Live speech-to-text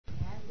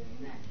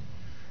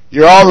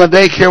You're all in the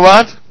daycare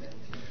what?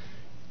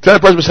 Tell the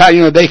person beside you,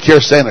 you're in a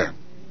daycare center.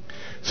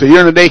 So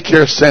you're in a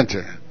daycare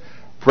center.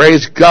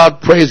 Praise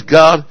God, praise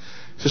God.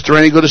 Sister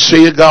Annie, good to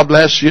see you. God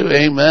bless you.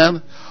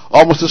 Amen.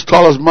 Almost as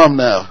tall as Mom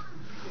now.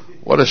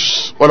 What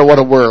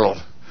a world.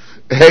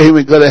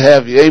 Amen. Good to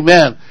have you.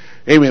 Amen.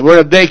 Amen. We're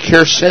in a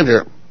daycare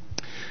center.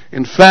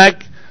 In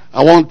fact,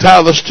 I want to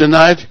title this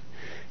tonight,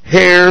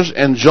 Hairs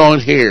and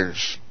Joint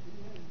Hairs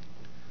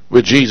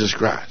with Jesus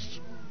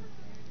Christ.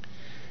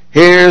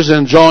 Hairs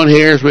and joint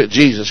hairs with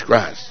Jesus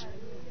Christ.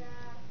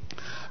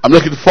 I'm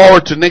looking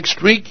forward to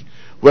next week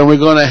when we're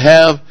going to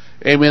have,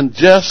 amen,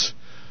 just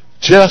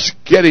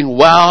getting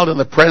wild in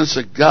the presence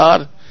of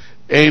God.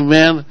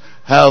 Amen.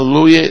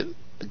 Hallelujah.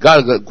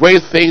 God has got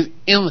great things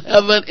in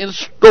heaven in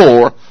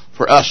store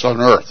for us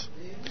on earth.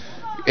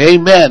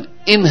 Amen.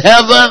 In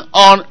heaven,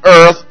 on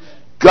earth,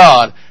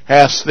 God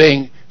has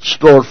things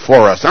stored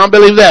for us. I don't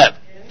believe that.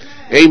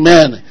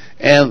 Amen.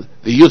 And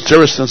the youth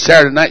service on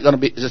Saturday night going to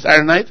be, is it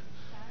Saturday night?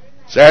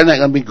 Saturday night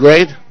going to be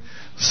great.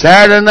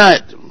 Saturday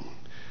night.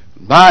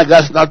 My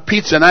God, it's not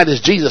pizza night, it's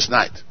Jesus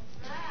night.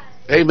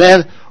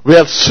 Amen. We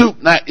had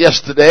soup night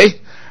yesterday,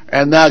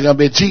 and now going to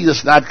be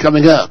Jesus night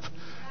coming up.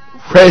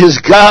 Praise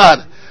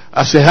God.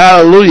 I say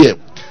hallelujah.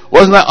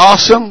 Wasn't that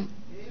awesome?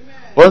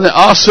 Wasn't it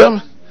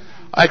awesome?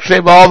 I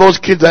claim all those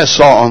kids I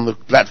saw on the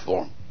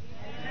platform.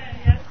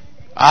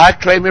 I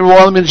claim every one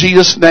of them in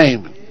Jesus'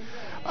 name.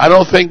 I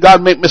don't think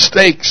God make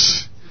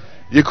mistakes.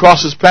 You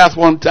cross his path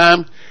one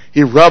time,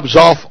 he rubs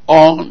off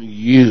on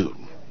you.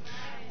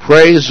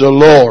 Praise the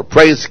Lord.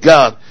 Praise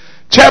God.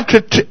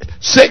 Chapter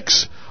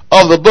 6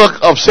 of the book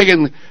of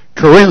 2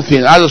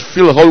 Corinthians. I just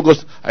feel the Holy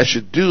Ghost, I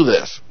should do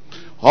this.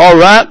 All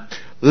right.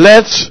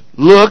 Let's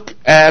look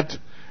at,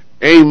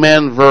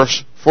 amen,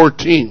 verse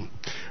 14.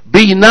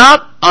 Be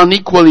not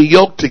unequally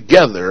yoked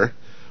together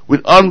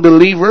with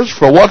unbelievers,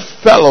 for what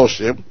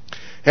fellowship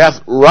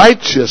hath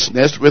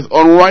righteousness with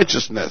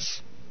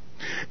unrighteousness?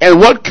 And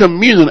what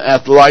communion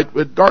hath light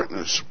with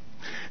darkness?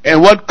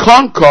 And what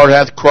concord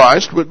hath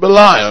Christ with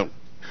Belial?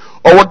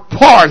 Or what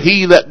part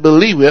he that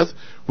believeth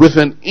with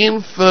an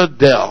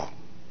infidel?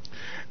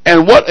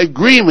 And what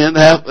agreement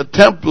hath the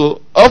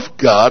temple of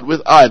God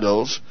with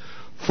idols?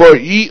 For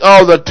ye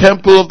are the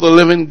temple of the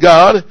living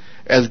God,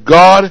 as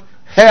God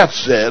hath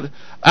said,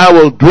 I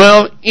will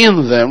dwell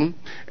in them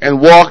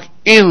and walk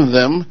in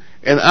them,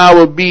 and I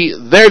will be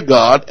their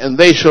God, and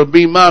they shall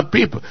be my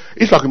people.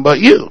 He's talking about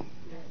you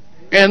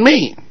and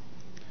me.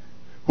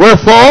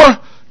 Wherefore,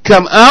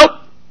 come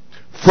out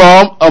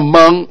from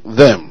among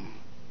them,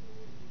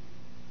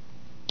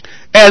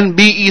 and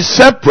be ye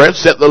separate,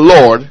 said the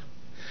Lord,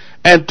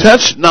 and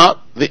touch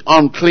not the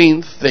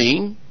unclean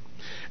thing,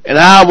 and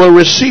I will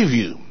receive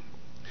you,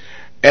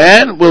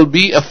 and will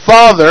be a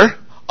father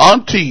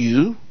unto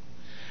you,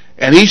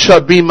 and ye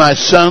shall be my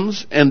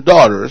sons and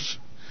daughters,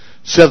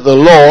 said the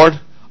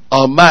Lord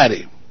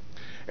Almighty.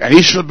 And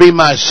ye shall be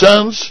my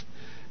sons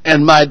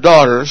and my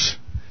daughters,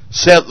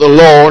 said the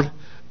Lord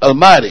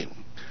Almighty.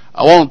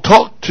 I want to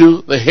talk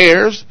to the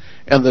hairs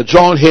and the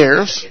joint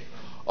hairs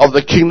of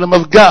the kingdom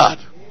of God.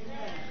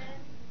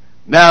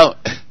 Now,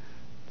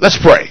 let's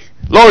pray.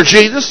 Lord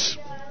Jesus,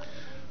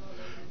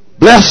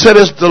 blessed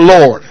is the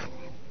Lord,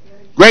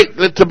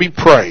 greatly to be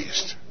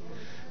praised.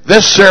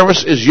 This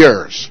service is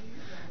yours.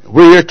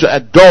 We're here to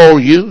adore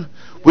you.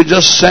 We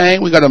just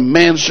sang. We got a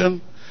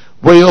mansion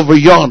way over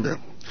yonder.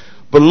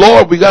 But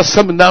Lord, we got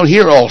something down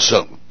here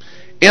also.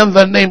 In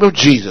the name of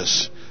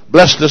Jesus,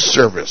 bless this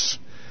service.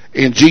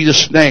 In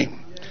Jesus'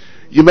 name.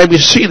 You may be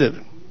seated.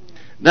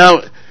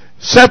 Now,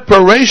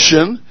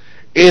 separation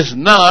is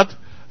not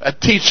a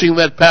teaching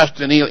that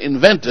Pastor Neil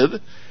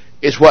invented.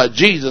 It's what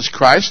Jesus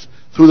Christ,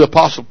 through the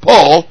Apostle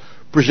Paul,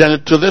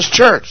 presented to this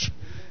church.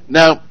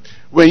 Now,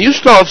 when you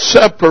start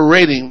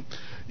separating,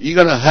 you're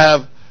going to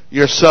have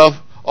yourself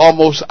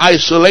almost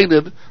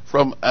isolated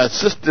from a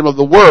system of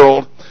the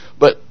world,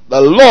 but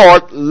the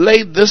Lord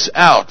laid this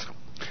out.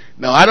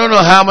 Now, I don't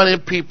know how many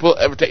people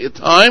ever take the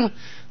time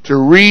to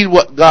read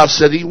what God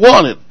said he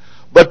wanted,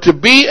 but to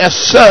be a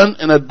son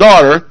and a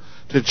daughter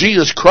to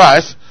Jesus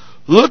Christ,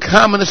 look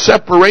how many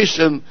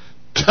separation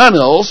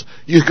tunnels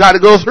you've got to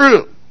go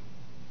through.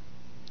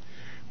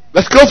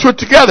 Let's go through it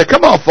together.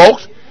 Come on,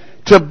 folks.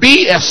 To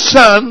be a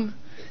son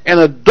and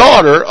a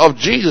daughter of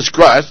Jesus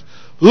Christ,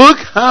 look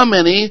how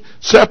many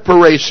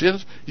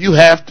separations you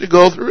have to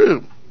go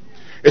through.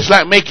 It's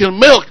like making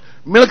milk.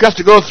 Milk has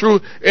to go through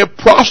a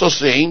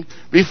processing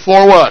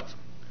before what?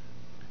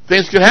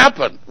 Things can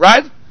happen,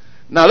 right?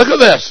 Now look at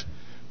this.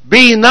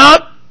 Be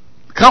not,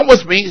 come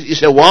with me, you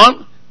say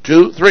 1,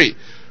 2, 3.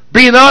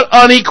 Be not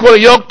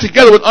unequally yoked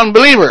together with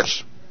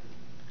unbelievers.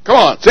 Come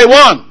on, say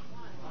 1.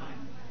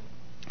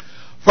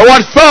 For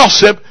what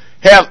fellowship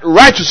hath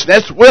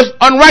righteousness with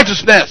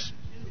unrighteousness?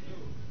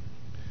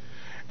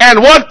 And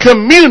what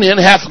communion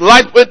hath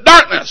light with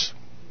darkness?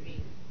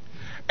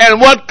 And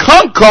what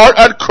concord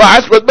hath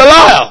Christ with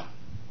Belial?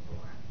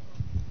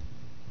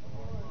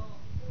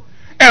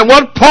 And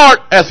what part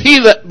hath he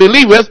that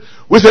believeth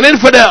with an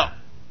infidel?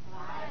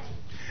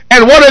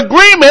 And what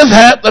agreement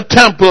hath the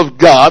temple of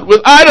God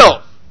with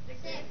idols?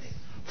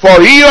 For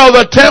ye are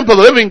the temple of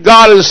the living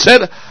God, and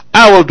said,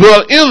 I will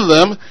dwell in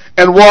them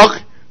and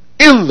walk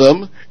in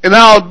them, and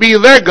I'll be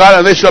their God,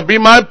 and they shall be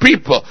my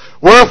people.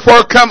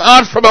 Wherefore come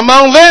out from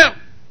among them,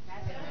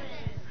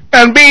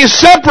 and be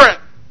separate,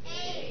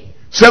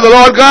 said the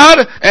Lord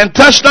God, and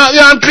touch not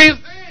the unclean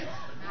thing.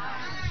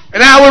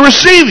 And I will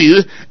receive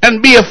you,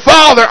 and be a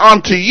father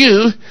unto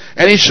you,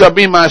 and ye shall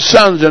be my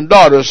sons and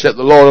daughters, said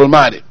the Lord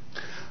Almighty.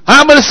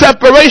 How much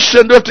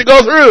separation do we have to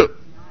go through?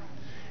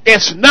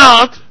 It's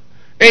not,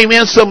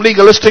 amen, some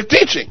legalistic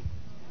teaching.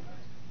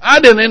 I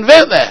didn't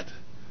invent that.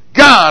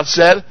 God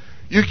said,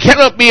 you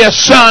cannot be a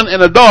son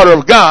and a daughter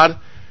of God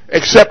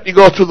except you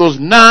go through those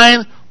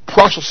 9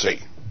 processes.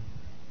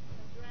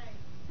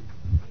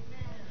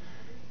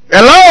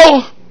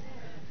 Hello?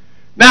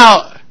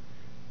 Now,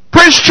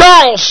 Prince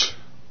Charles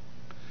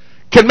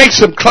can make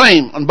some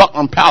claim on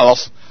Buckingham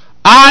Palace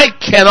I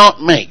cannot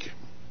make.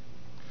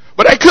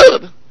 But I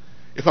could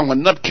if I'm a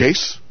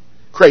nutcase,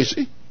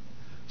 crazy,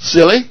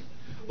 silly,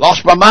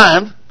 lost my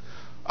mind.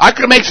 I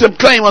could make some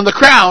claim on the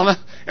crown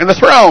and the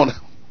throne.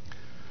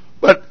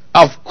 But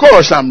of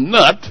course I'm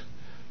not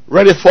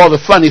ready for the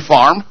funny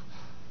farm.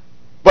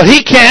 But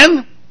he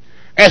can.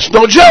 It's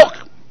no joke.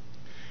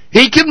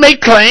 He can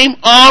make claim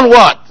on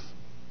what?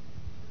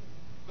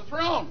 The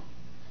throne.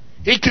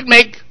 He could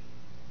make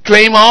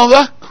claim on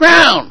the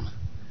crown.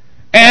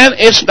 And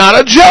it's not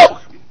a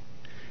joke.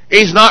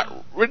 He's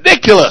not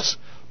ridiculous.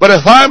 But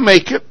if I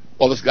make it,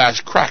 well, this guy's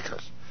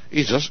crackers.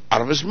 He's just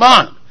out of his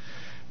mind.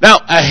 Now,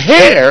 a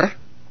hair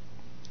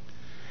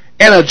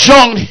and a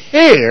joint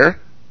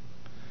hair,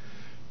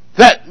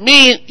 that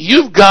means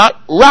you've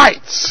got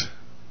rights.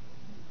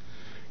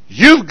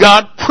 You've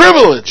got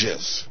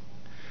privileges.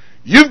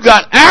 You've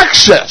got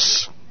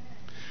access.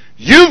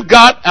 You've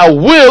got a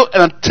will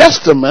and a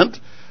testament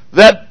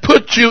that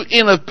puts you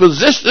in a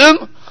position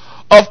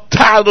of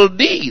title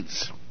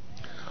deeds,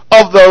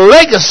 of the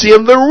legacy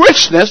and the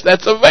richness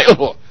that's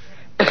available.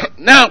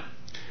 Now,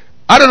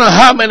 I don't know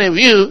how many of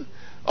you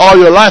all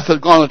your life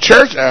have gone to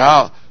church, or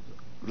how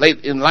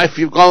late in life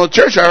you've gone to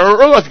church, or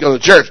early life you've gone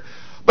to church.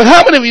 But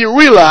how many of you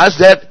realize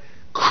that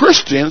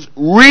Christians,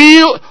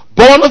 real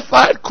bona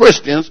fide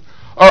Christians,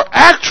 are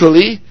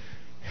actually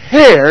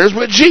heirs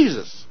with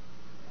Jesus?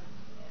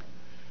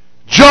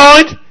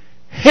 Joint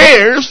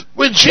heirs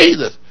with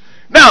Jesus.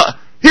 Now,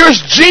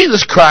 here's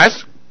Jesus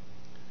Christ.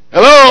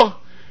 Hello?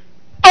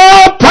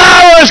 All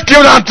power is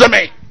given unto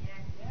me.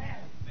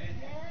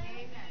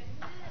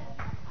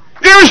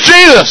 Here's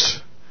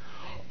Jesus.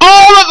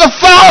 All that the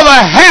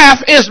Father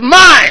hath is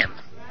mine.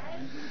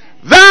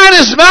 Thine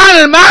is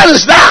mine and mine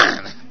is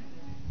thine.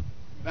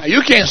 Now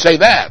you can't say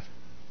that.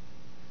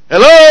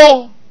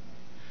 Hello?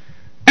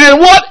 And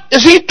what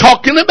is he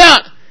talking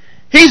about?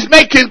 He's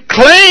making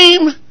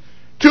claim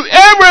to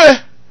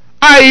every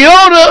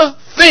iota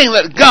thing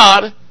that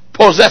God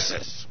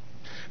possesses.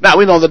 Now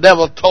we know the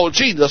devil told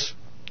Jesus,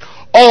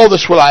 all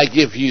this will I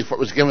give you, for it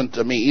was given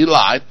to me. He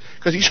lied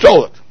because he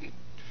stole it.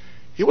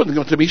 He wasn't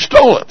given to me, he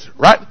stole it,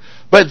 right?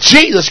 But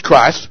Jesus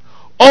Christ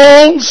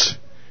owns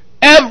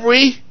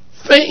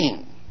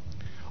everything.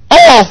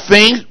 All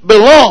things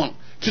belong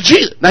to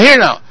Jesus. Now here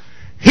now,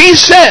 he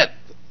said,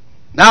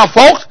 now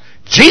folks,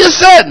 Jesus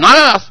said, not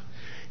us,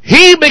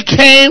 he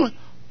became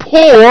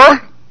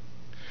poor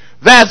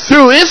that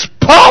through his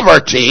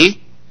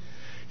poverty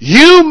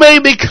you may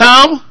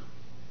become.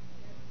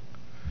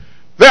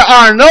 There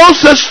are no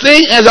such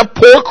thing as a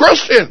poor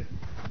Christian.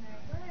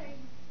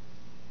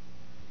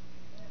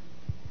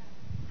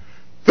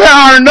 There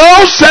are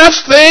no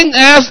such thing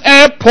as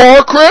a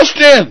poor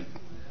Christian.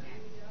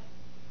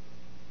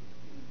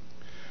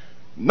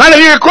 None of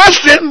you are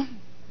Christian.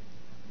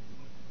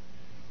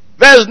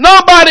 There's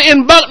nobody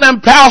in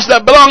Buckingham Palace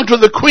that belongs to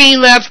the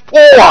Queen that's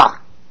poor.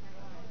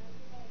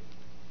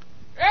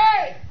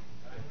 Hey!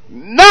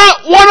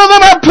 Not one of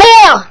them are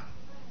poor.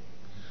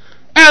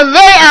 And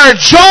they are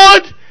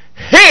joint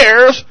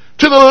heirs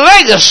to the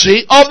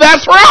legacy of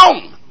that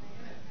throne.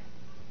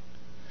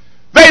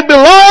 They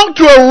belong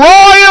to a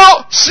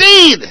royal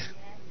seed.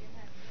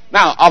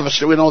 Now,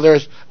 obviously, we know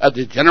there's a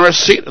degenerate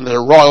seed and there's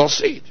a royal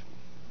seed.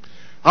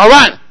 All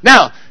right.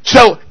 Now,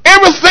 so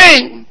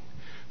everything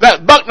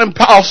that Buckingham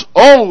Palace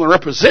owns and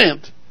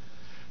represent,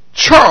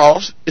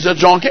 Charles is a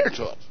joint heir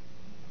to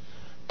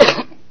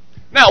it.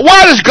 Now,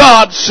 why does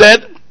God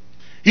said,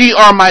 ye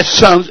are my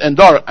sons and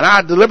daughters? And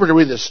I deliberately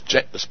read this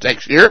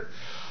text here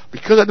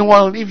because I don't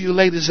want to leave you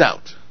ladies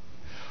out.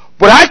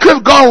 But I could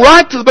have gone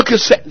right to the book of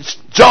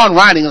John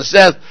writing and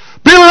says,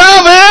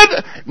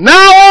 Beloved,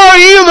 now are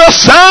you the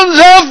sons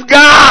of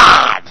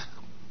God.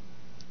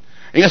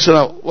 And you say,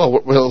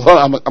 well,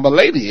 I'm a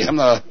lady. I'm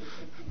a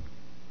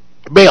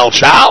male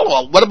child.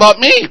 Well, what about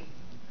me?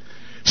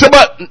 So,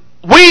 but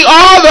we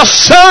are the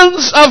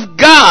sons of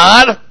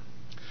God.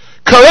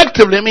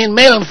 Collectively, I mean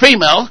male and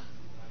female.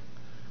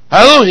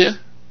 Hallelujah.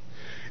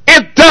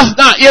 It does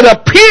not yet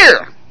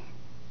appear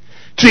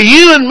to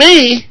you and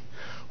me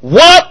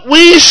what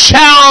we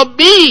shall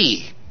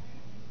be.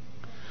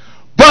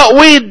 But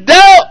we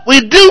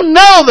do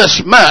know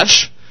this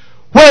much,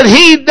 when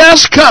he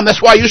does come.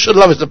 That's why you should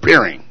love his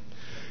appearing.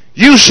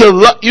 you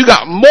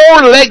got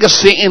more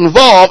legacy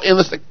involved in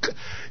this.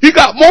 You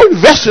got more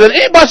invested than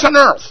anybody else on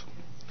earth.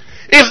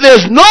 If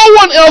there's no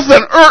one else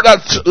on earth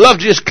that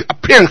loves Jesus'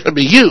 appearance, to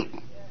be you.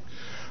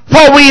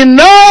 For we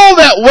know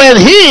that when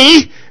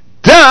he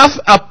doth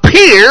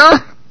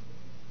appear,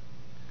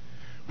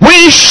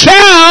 we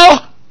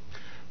shall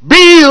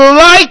be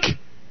like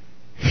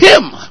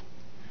him.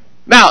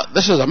 Now,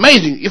 this is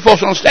amazing. You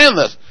folks understand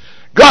this.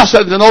 God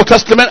said in the Old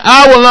Testament,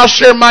 I will not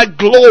share my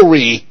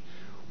glory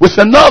with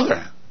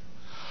another.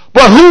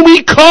 But whom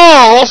he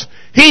calls,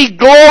 he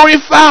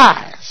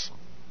glorifies.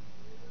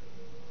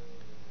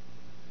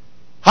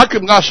 How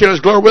can God share his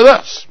glory with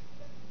us?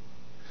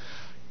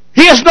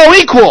 He has no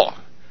equal.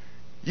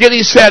 Yet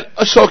he said,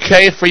 it's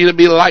okay for you to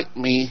be like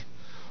me,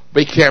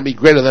 but you can't be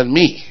greater than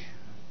me.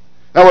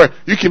 In other words,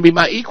 you can be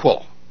my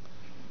equal.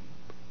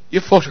 You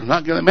folks are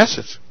not getting the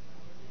message.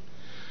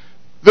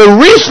 The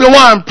reason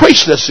why I'm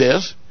preaching this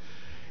is,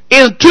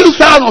 in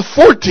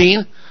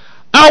 2014,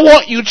 I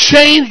want you to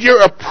change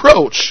your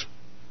approach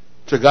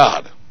to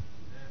God.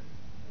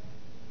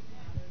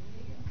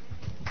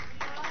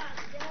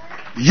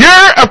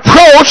 Your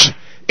approach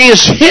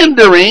is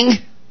hindering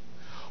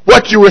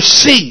what you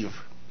receive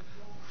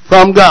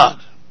from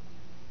God.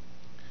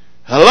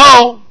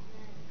 Hello?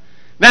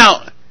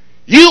 Now,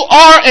 you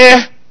are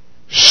a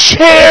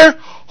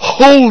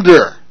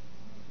shareholder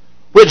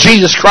with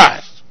Jesus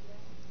Christ.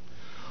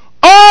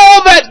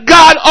 All that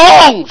God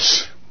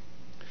owns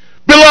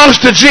belongs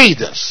to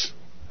Jesus.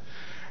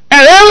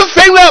 And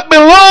everything that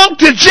belonged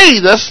to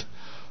Jesus,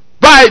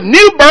 by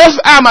new birth,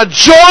 I'm a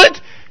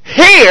joint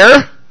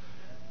heir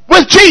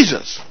with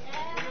Jesus.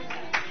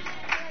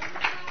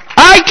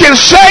 I can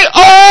say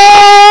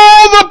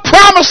all the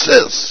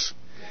promises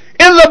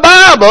in the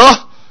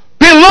Bible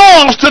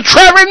belongs to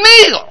Trevor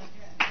Neal.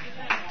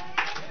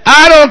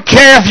 I don't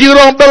care if you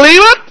don't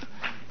believe it.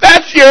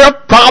 That's your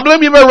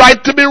problem. You have a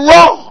right to be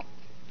wrong.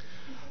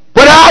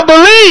 But I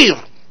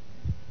believe,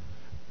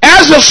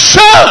 as a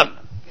son,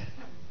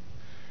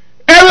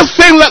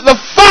 everything that the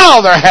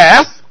Father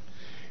hath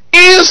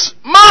is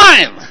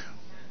mine.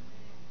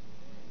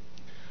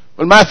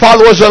 When my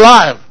father was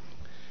alive,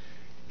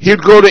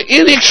 he'd go to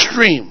any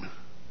extreme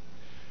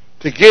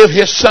to give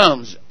his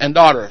sons and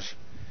daughters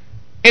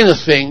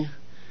anything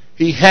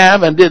he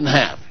had and didn't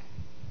have.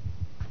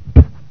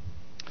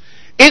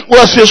 It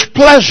was his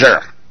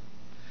pleasure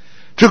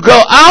to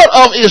go out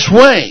of his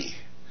way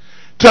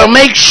to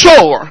make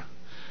sure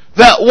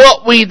that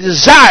what we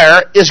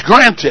desire is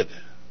granted.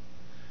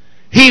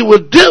 He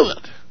would do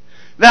it.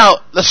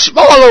 Now, the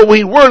smaller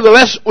we were, the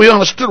less we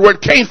understood where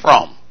it came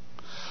from.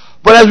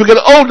 But as we get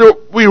older,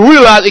 we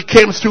realize it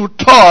came through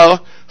toil,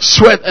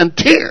 sweat, and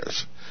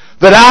tears.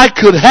 That I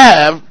could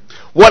have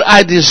what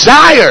I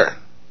desire.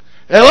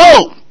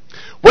 Hello?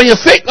 When you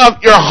think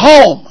of your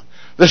home,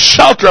 the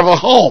shelter of a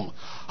home,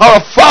 how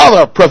a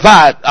father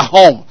provides a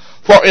home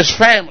for his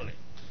family.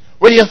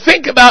 When you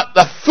think about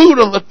the food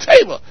on the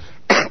table,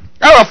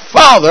 our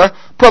Father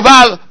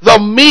provides the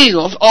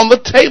meals on the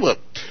table.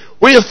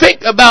 When you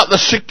think about the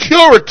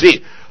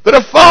security that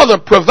a father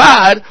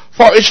provides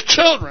for his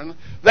children,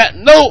 that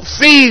no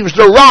thieves,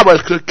 no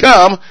robbers could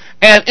come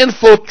and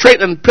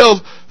infiltrate and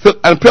pilfer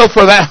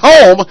that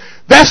home,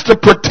 that's the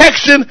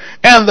protection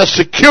and the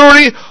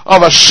security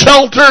of a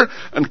shelter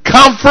and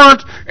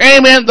comfort,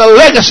 amen, the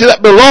legacy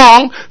that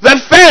belongs to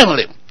that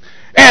family.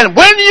 And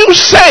when you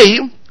say,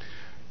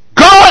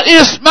 God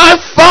is my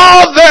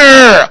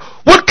Father,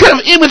 what kind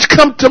of image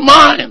come to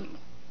mind?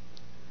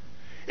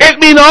 It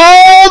means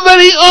all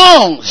that he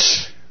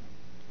owns,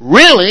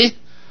 really,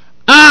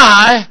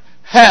 I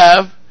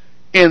have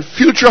in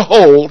future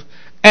hold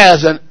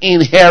as an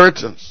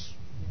inheritance.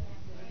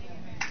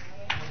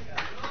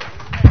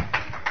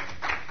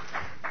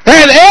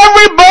 And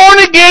every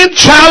born-again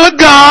child of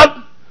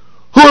God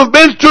who have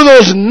been through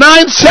those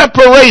 9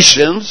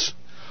 separations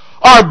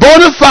are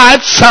bona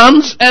fide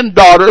sons and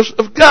daughters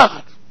of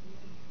God.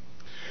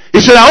 He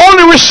said, I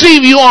only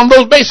receive you on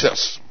those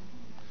basis.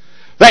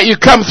 That you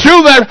come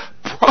through that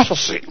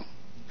processing.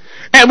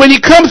 And when you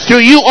come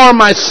through, you are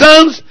my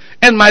sons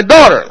and my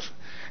daughters.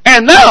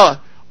 And now,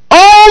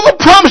 all the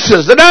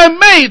promises that I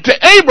made to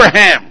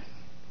Abraham,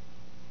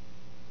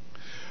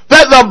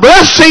 that the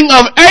blessing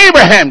of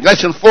Abraham,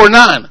 Galatians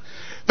 4:9,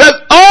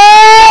 that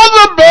all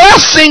the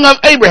blessing of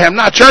Abraham,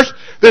 now church,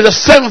 there's a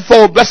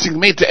 7-fold blessing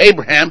made to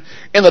Abraham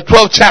in the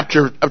 12th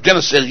chapter of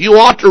Genesis. You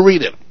ought to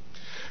read it.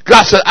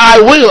 God said,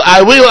 I will.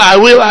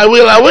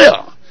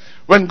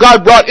 When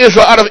God brought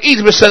Israel out of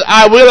Egypt, he said,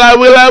 I will.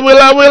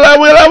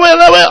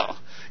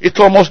 He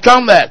told Moses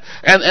done that.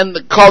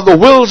 And called the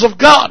wills of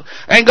God.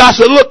 And God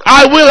said, look,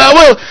 I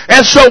will.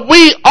 And so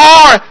we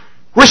are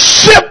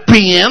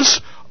recipients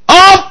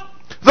of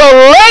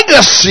the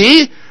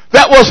legacy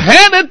that was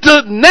handed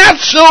to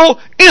natural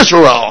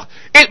Israel.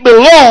 It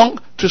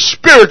belonged to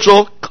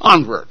spiritual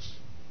converts.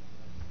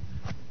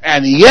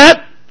 And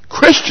yet,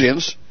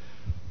 Christians,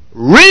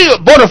 real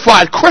bona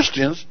fide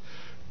Christians,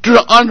 do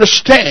not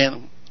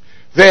understand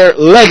their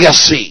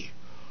legacy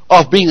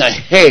of being a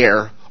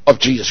heir of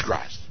Jesus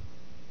Christ.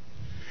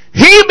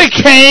 He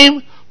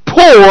became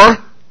poor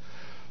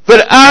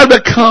that I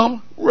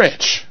become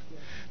rich.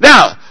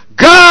 Now,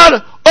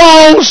 God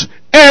owns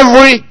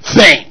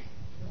everything.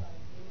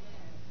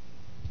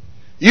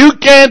 You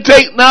can't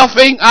take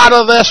nothing out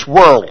of this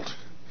world.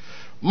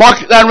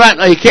 Mark it down right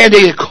now. You can't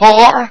take your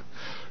car.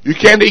 You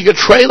can't take your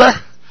trailer.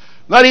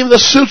 Not even the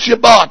suits you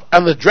bought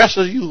and the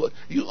dresses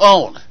you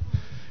own.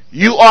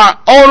 You are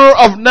owner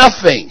of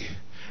nothing.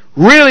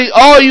 Really,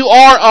 all you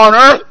are on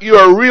earth, you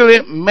are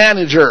really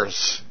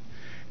managers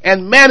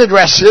and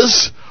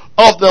manageresses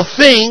of the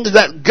things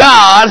that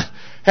God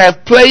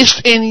have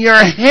placed in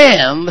your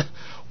hand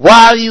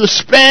while you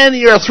spend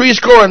your 70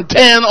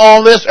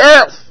 on this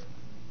earth.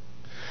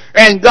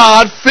 And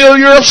God fill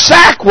your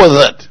sack with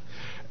it.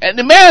 And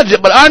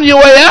imagine, but on your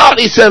way out,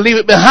 he said, leave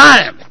it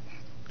behind.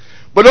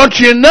 But don't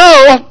you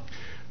know,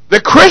 the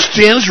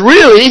Christians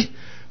really,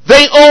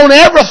 they own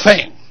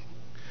everything.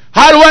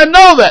 How do I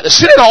know that? The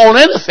sinner don't own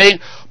anything,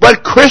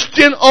 but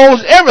Christian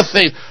owns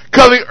everything.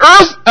 Because the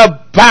earth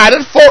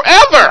abideth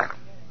forever.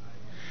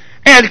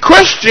 And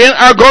Christians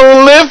are going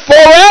to live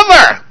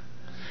forever.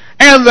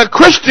 And the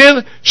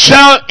Christian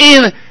shall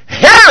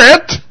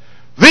inherit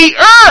the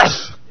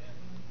earth.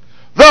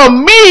 The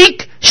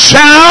meek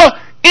shall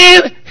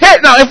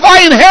inherit. Now, if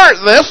I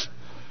inherit this,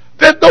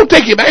 then don't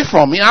take it back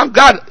from me. I'm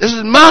God. This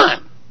is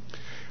mine.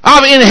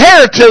 I've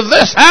inherited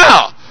this.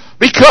 How?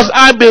 Because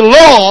I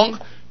belong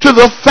to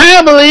the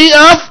family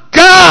of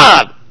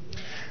God.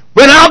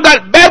 When I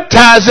got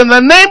baptized in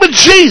the name of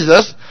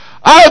Jesus,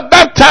 I was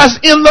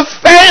baptized in the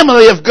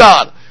family of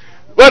God.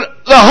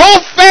 But the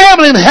whole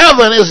family in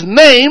heaven is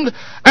named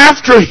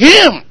after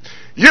Him.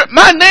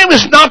 My name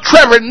is not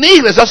Trevor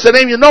Nevis. That's the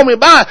name you know me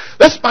by.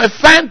 That's my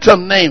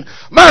phantom name.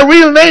 My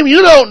real name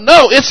you don't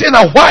know. It's in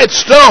a white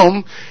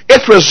stone.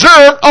 It's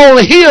reserved.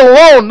 Only He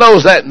alone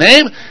knows that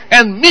name.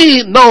 And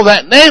me know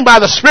that name by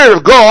the Spirit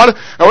of God.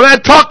 And when I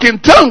talk in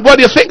tongues, what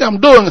do you think I'm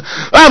doing?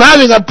 I'm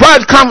having a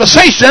private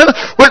conversation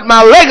with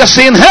my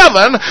legacy in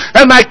heaven.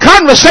 And my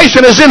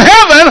conversation is in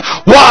heaven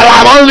while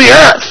I'm on the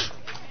earth.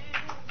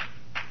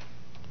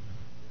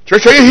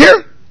 Church, are you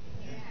here?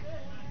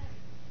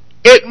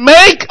 It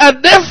make a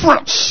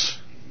difference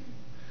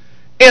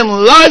in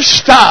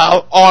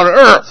lifestyle on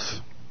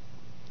earth.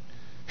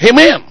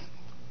 Amen.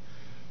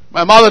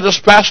 My mother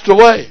just passed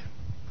away.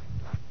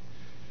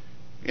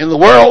 In the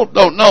world,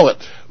 don't know it,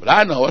 but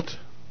I know it.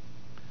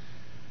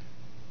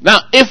 Now,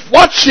 if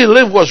what she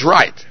lived was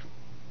right,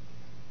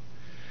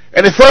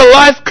 and if her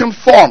life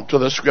conformed to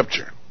the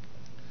Scripture,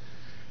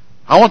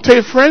 I want to tell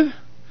you, friend,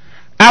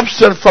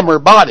 absent from her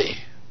body,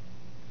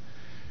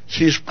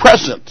 she's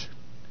present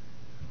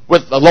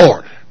with the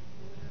Lord.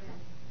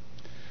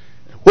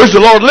 Where's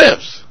the Lord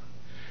lives?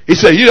 He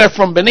said, you are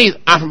from beneath,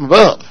 I'm from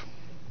above.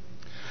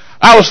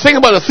 I was thinking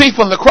about the thief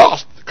on the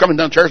cross, coming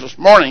down to church this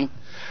morning,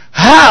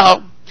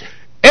 how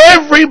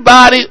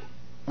everybody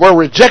were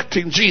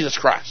rejecting Jesus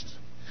Christ.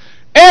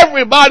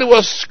 Everybody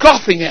was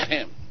scoffing at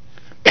Him,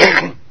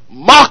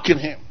 mocking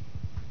Him.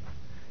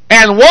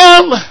 And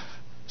one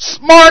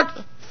smart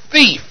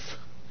thief,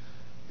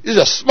 he's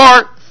a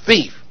smart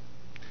thief,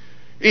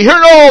 he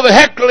heard all the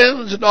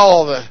hecklings and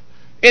all the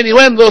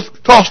innuendos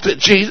tossed at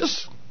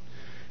Jesus,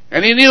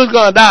 and he knew he was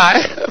going to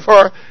die,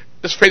 for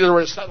his fate was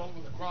already settled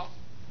on the cross.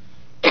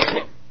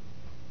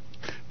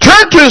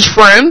 Turned to his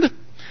friend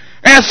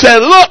and said,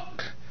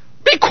 look,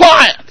 be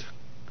quiet.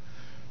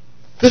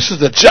 This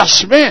is a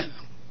just man.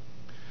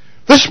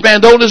 This man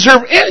don't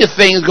deserve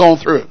anything he's going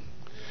through.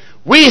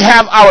 We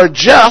have our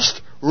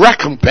just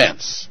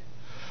recompense.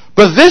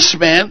 But this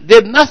man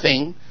did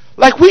nothing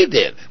like we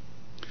did.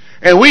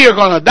 And we are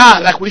going to die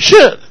like we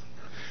should.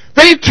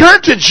 Then he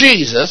turned to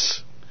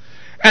Jesus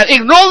and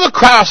ignored the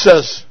crowd and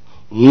says,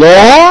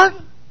 Lord,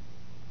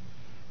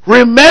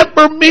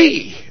 remember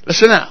me.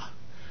 Listen now.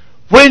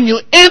 When you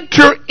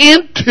enter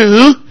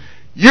into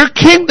your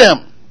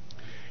kingdom.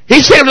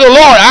 He said to the Lord,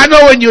 I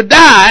know when you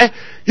die,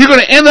 you're going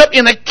to end up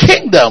in a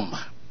kingdom.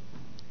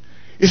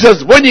 He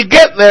says, when you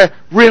get there,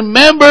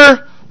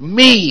 remember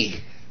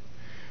me.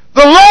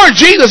 The Lord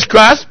Jesus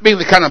Christ, being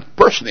the kind of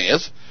person he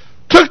is,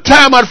 took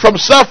time out from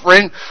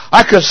suffering.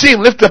 I could see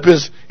him lift up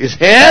his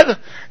head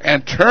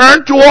and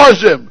turn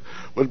towards him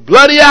with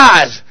bloody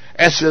eyes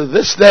and said,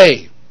 this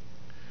day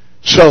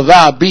shall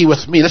thou be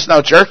with me. Listen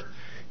now, church.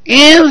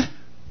 In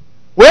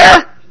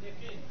where?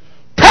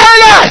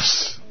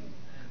 Paradise.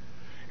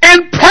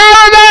 In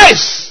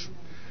paradise.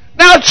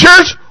 Now,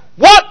 church,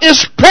 what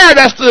is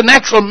paradise to the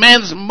natural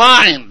man's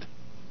mind?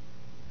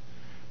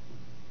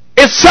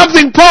 It's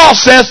something Paul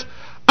says,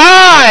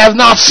 I have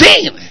not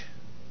seen,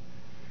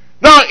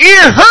 nor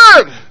ear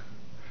heard,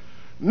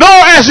 nor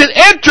has it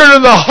entered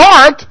in the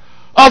heart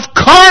of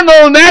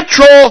carnal,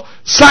 natural,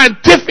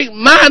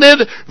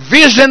 scientific-minded,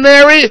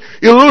 visionary,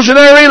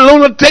 illusionary,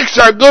 lunatics,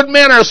 or good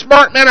men, or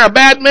smart men, or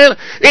bad men.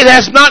 It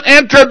has not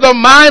entered the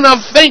mind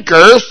of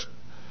thinkers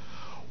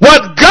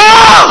what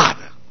God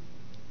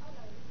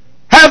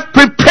hath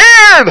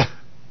prepared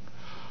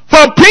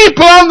for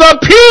people on the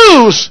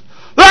pews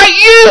like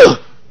you.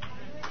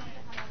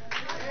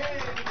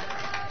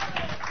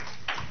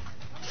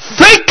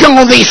 Think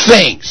on these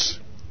things.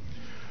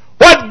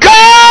 what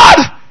God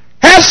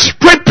has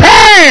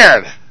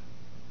prepared.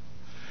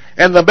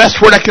 And the best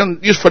word I can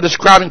use for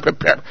describing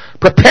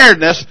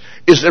preparedness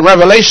is in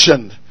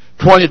Revelation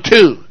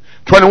 21,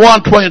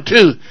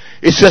 22.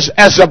 It says,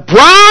 as a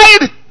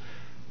bride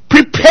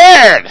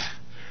prepared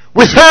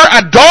with her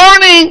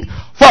adorning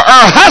for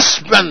her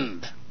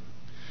husband.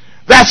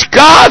 That's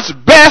God's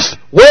best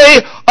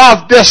way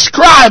of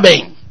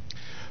describing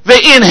the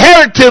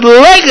inherited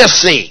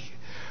legacy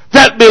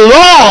that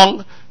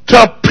belong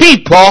to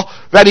people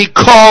that he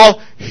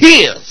called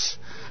his.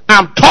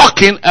 I'm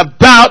talking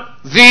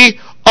about the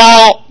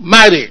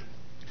Almighty.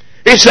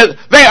 He said,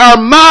 they are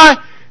my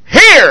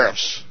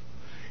heirs.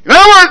 In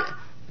other words,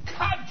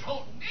 God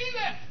don't need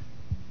it.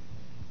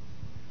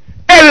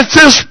 And it's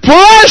his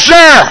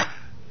pleasure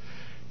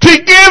to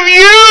give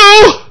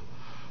you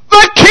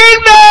the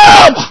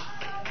kingdom.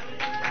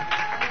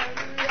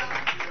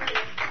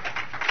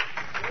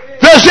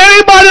 Does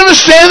anybody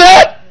understand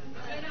that?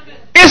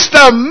 It's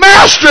the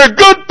master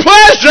good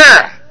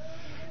pleasure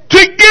to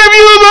give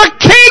you the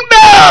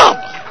kingdom.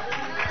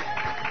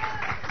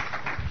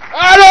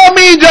 I don't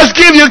mean just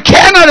give you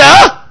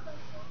Canada.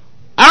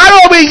 I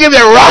don't mean give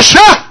you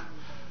Russia.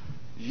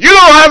 You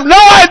don't have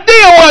no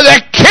idea what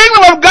the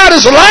kingdom of God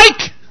is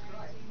like.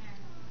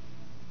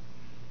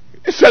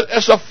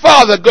 It's a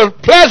Father good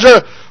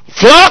pleasure,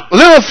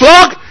 little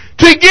flock,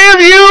 to give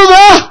you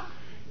the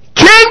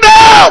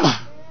kingdom.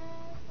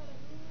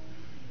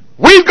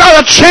 We've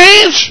got to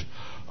change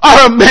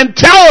our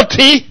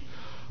mentality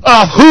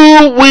of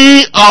who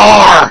we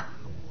are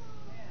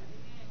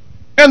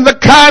and the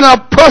kind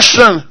of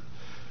person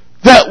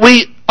that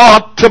we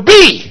ought to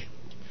be.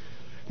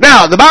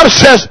 Now, the Bible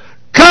says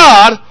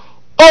God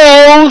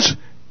owns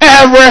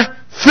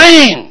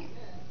everything.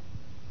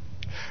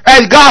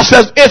 And God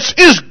says it's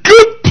his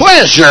good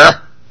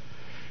pleasure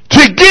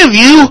to give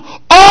you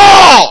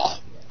all.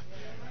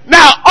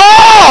 Now,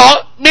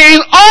 all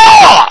means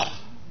all.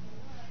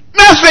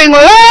 Nothing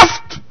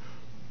left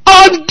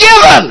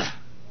ungiven.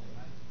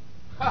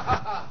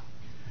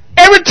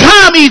 Every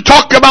time you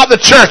talk about the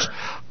church,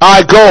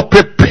 I go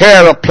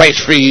prepare a place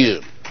for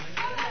you.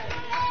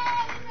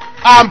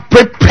 I'm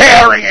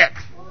preparing it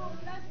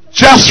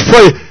just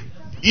for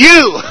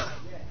you.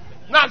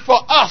 Not for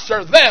us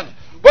or them,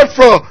 but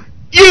for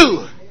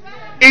you.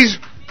 He's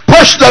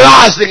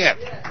personalizing it.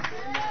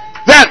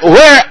 That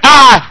where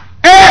I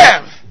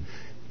am,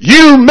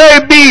 you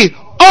may be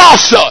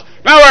also.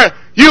 In other words,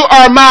 you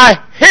are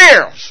my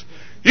heirs.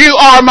 You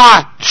are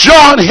my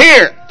joint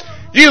heir.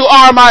 You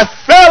are my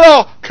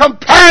fellow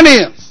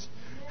companions.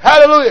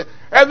 Hallelujah.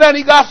 And then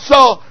he got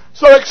so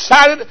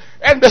excited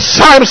and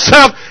beside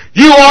himself,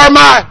 you are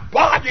my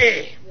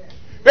body.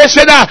 They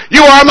said, now,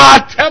 you are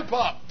my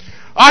temple.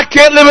 I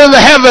can't live in the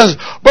heavens,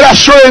 but I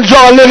sure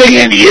enjoy living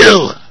in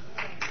you.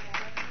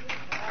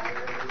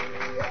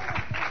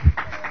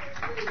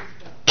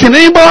 Can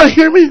anybody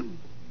hear me?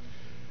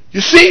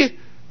 You see,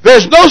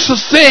 there's no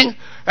such thing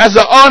as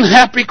an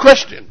unhappy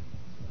Christian.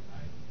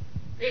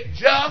 It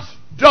just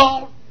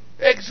don't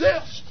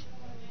exist.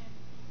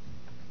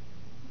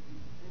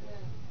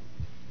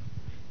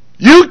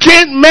 You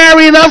can't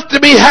marry enough to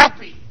be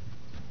happy.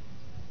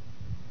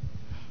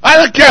 I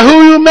don't care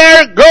who you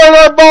marry, girl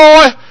or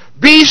boy,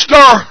 beast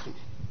or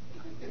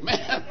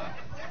man.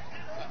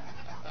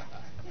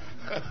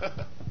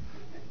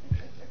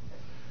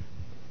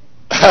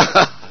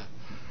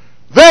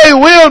 They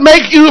will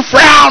make you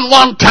frown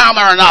one time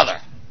or another.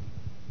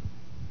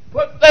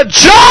 But the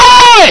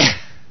joy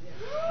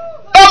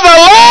of the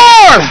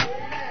Lord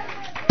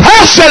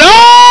passeth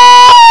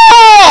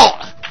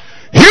all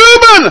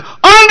human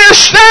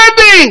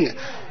understanding.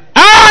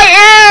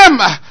 I am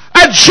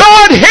a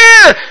joint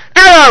heir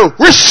and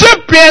a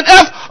recipient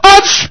of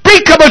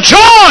unspeakable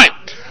joy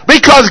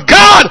because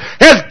God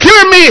has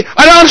given me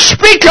an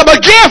unspeakable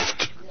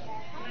gift.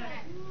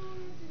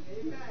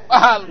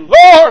 My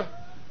Lord,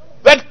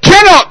 that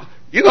cannot,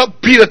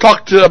 Peter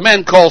talked to a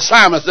man called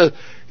Simon and said,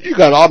 you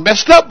got all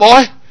messed up,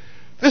 boy.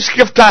 This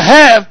gift I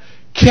have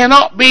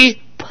cannot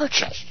be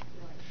purchased.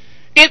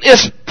 It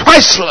is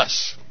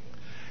priceless.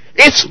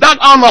 It's not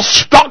on the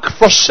stock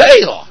for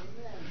sale.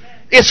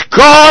 It's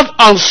God's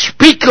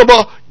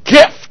unspeakable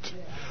gift,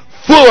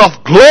 full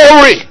of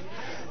glory.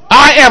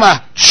 I am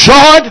a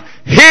joint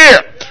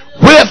heir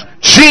with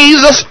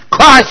Jesus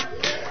Christ.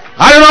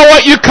 I don't know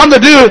what you come to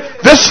do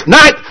this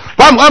night,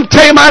 but I'm going to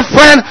tell you, my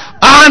friend,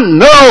 I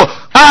know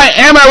I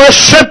am a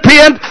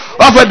recipient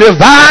of a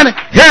divine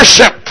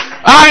heirship.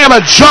 I am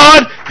a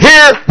joint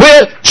heir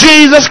with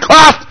Jesus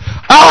Christ.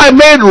 I am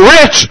made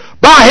rich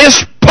by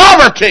his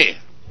poverty.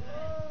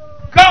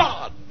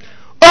 God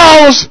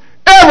owns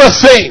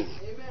everything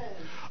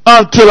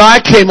until I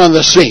came on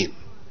the scene.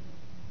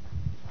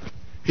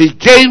 He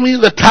gave me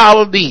the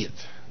title deed.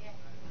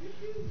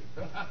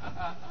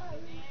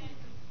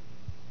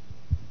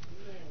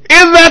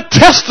 In that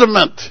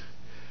testament,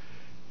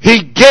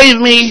 he gave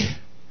me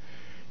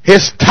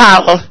his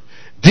title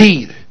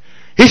deed.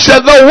 He said,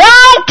 the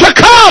world to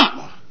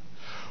come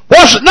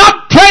was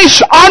not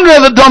placed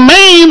under the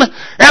domain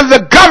and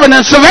the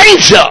governance of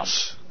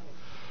angels,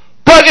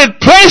 but it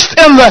placed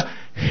in the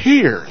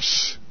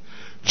hears.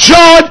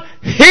 John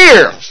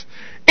hears.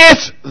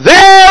 It's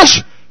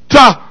theirs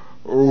to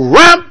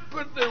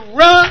rampantly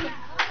run,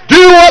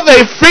 do what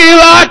they feel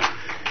like.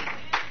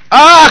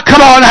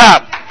 Come on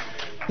out.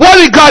 What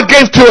did God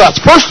give to us?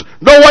 First,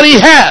 know what He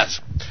has.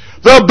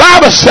 The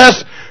Bible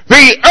says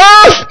the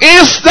earth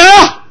is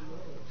the...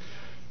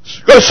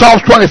 Go to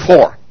Psalms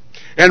 24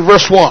 and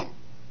verse 1.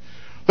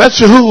 Let's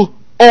see who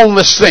owns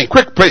this thing.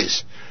 Quick,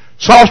 please.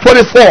 Psalms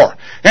 24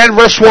 and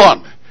verse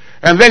 1.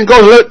 And then go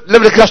to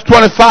Leviticus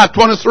 25,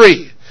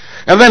 23.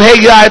 And then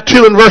Haggai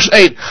 2 and verse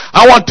 8.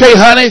 I want to tell you,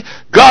 honey,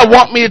 God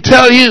wants me to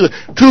tell you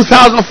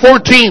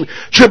 2014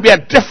 should be a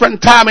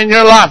different time in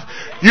your life.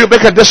 You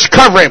make a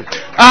discovery.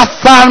 I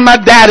found my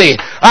daddy.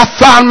 I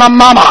found my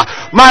mama.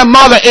 My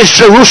mother is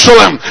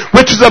Jerusalem,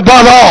 which is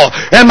above all.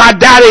 And my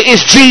daddy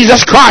is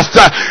Jesus Christ.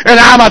 And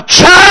I'm a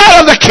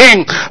child of the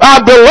King. I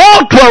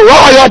belong to a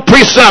royal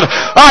priesthood.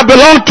 I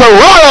belong to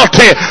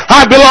royalty.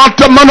 I belong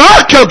to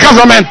monarchical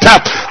government.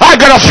 I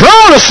got a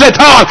throne to sit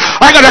on.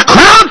 I got a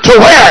crown to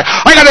wear.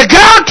 I got a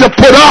gown to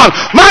put on.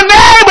 My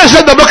name is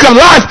in the book of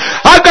life.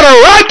 I've got a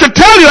right to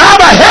tell you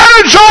I'm a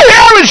heritage right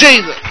here in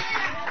Jesus.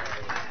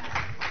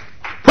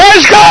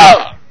 Praise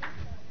God.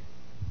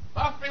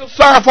 I feel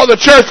sorry for the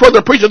church where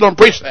the preachers don't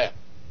preach that.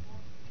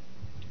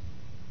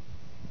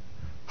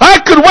 I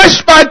could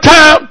waste my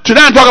time to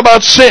now talk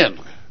about sin.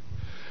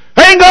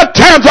 I ain't got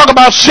time to talk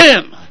about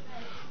sin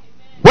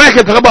when I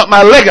can talk about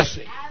my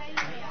legacy.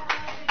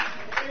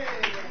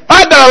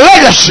 I got a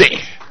legacy.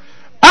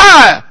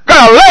 I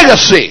got a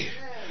legacy.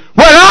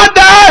 When I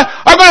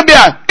die, I'm going to be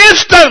an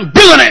instant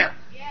billionaire.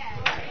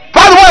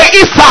 By the way,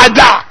 if I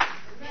die.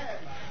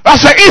 I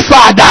say if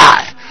I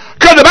die.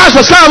 Because the Bible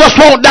says some of us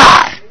won't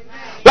die.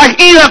 Like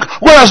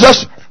Enoch was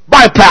just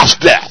bypass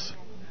death.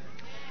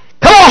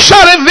 Come on,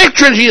 shout in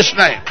victory in Jesus'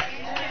 name.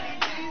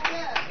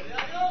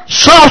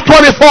 Psalm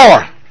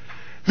 24.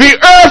 The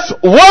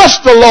earth was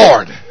the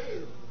Lord.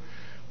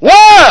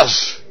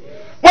 Was.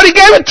 What He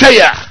gave it to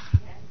you.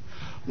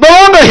 No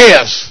longer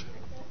His.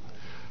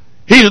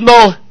 He's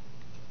no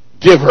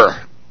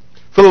giver.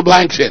 Fill the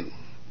blanks in.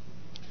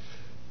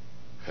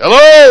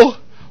 Hello?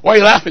 Why are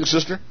you laughing,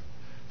 sister?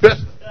 Say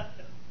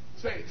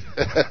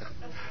it.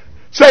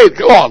 Say it.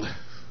 Go on.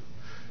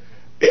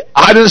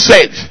 I didn't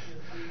say it.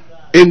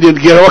 Indian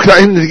giver. What kind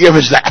of Indian giver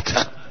is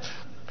that?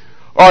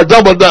 Or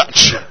double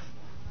Dutch.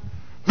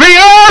 The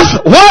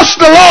earth was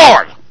the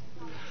Lord,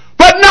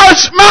 but now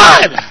it's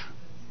mine.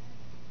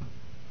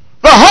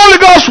 The Holy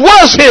Ghost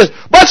was His,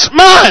 but it's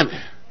mine.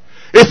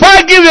 If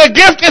I give you a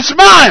gift, it's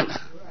mine.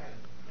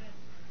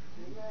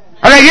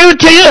 And I give it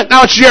to you,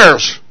 now it's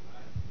yours.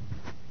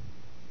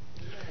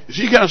 You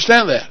see, you can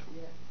understand that.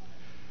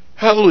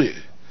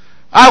 Hallelujah.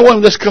 I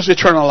want to discuss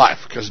eternal life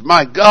because,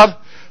 my God,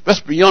 that's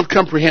beyond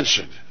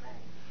comprehension.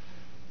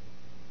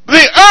 The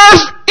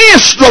earth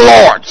is the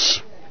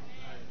Lord's.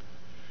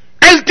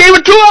 And He gave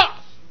it to us.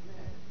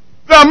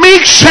 The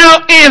meek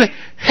shall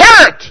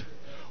inherit.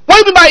 What do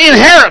you mean by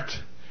inherit?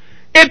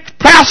 It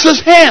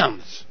passes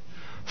hands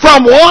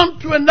from one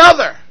to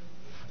another.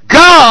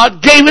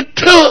 God gave it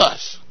to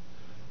us.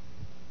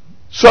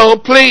 So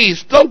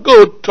please, don't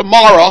go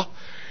tomorrow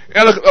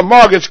and look at the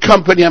mortgage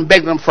company and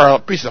beg them for a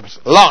piece of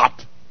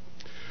lot.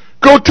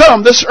 Go tell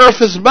them this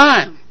earth is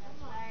mine.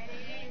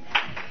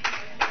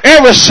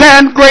 Every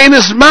sand grain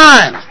is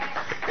mine.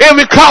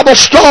 Every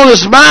cobblestone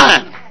is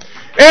mine.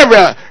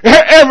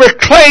 Every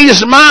clay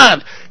is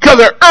mine. Because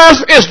the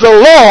earth is the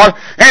Lord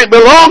and it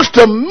belongs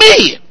to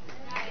me.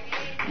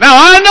 Now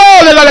I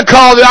know they're going to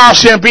call the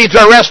RCMP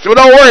to arrest you.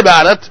 Don't worry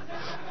about it.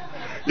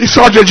 You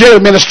saw your jail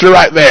minister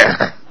right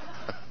there.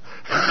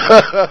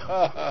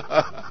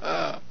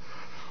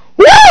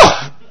 Woo!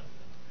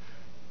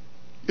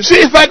 You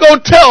see, if I go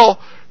tell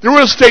the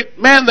real estate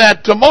man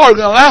that tomorrow, he's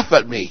going to laugh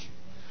at me.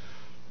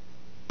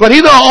 But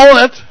he don't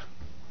own it.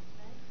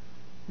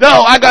 No,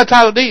 I got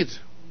title deeds.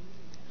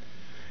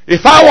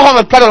 If I want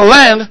a plot of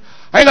land,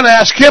 I ain't going to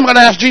ask him, I'm going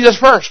to ask Jesus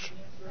first.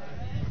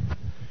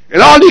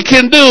 And all he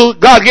can do,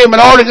 God gave him an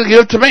order to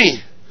give it to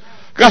me.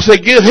 God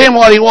said, give him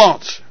what he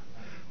wants.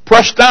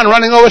 Pressed down,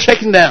 running over,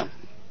 shaking down.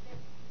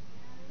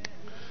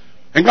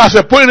 And God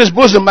said, put it in his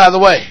bosom, by the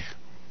way.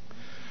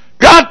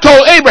 God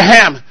told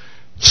Abraham,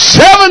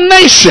 7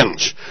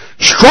 nations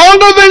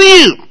stronger than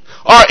you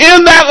are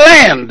in that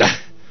land,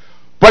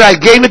 but I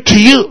gave it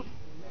to you.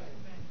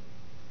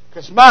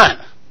 It's mine.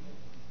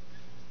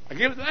 I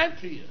gave the land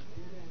to you.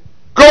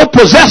 Go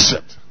possess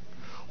it.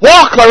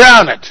 Walk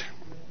around it.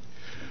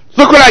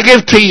 Look what I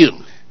give to you.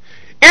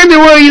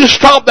 Anywhere you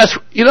stop, that's,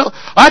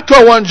 I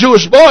told one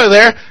Jewish boy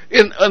there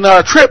in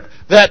our trip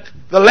that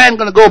the land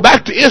going to go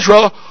back to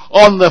Israel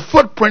on the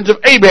footprints of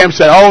Abraham.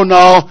 Said, oh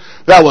no,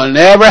 that will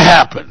never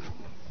happen.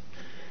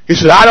 He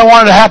said, I don't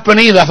want it to happen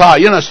either. I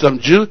thought, you're not some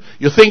Jew.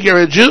 You think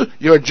you're a Jew?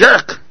 You're a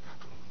jerk.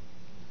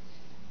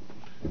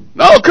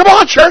 No, come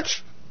on,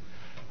 church.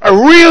 A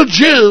real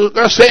Jew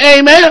going to say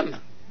amen.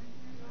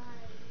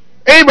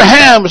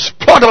 Abraham's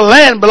plot of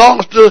land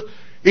belongs to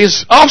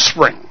his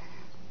offspring.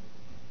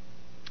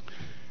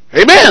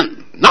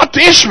 Amen. Not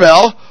to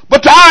Ishmael,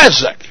 but to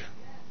Isaac.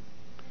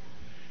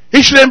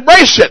 He should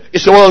embrace it. He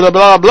said, well, the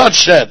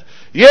bloodshed.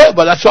 Yeah,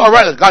 but that's all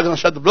right. God's going to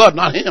shed the blood,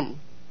 not him.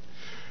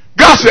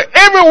 God said,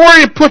 everywhere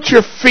you put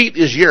your feet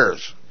is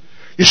yours.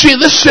 You see,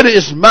 this city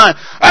is mine.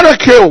 I don't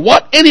care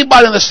what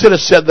anybody in the city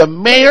said, the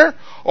mayor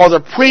or the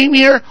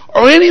premier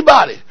or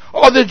anybody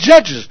or the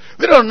judges.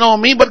 They don't know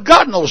me, but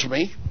God knows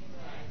me.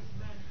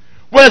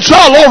 When it's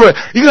all over,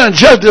 you're going to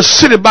judge this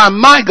city by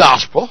my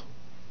gospel,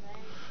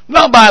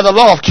 not by the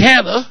law of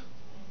Canada.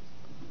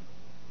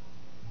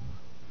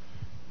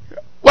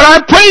 What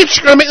I preach is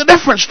going to make a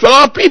difference to a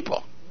lot of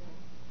people.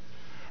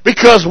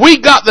 Because we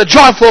got the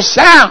joyful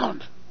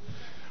sound.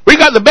 We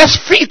got the best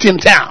feet in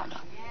town.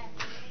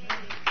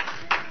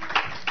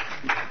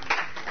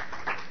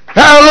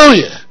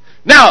 Hallelujah.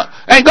 Now,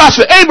 and God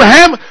said,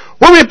 Abraham,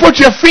 where we put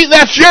your feet,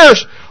 that's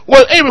yours.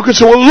 Well, Abraham could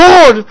say,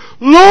 well,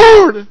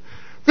 Lord,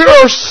 there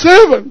are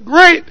 7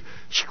 great,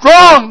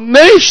 strong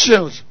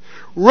nations.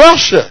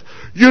 Russia,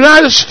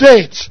 United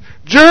States,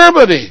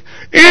 Germany,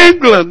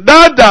 England,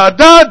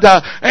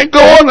 and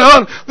going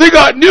on. They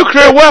got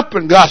nuclear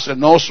weapons. God said,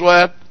 no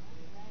sweat.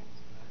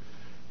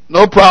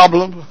 No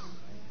problem.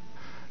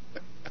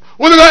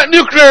 Well, they got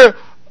nuclear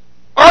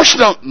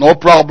arsenal. No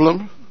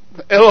problem.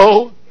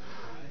 Hello,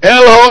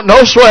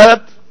 no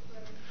sweat.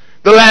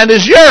 The land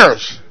is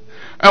yours.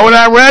 And when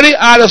I'm ready,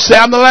 I just say,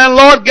 I'm the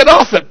landlord, get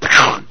off it.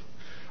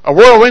 A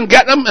whirlwind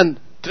get them and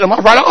get them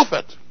right off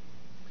it.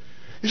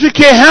 You see, it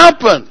can't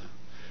happen.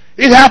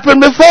 It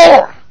happened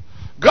before.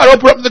 God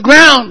opened up the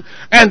ground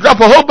and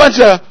dropped a whole bunch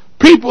of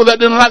people that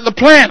didn't like the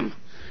plan.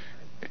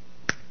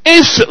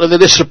 Instantly they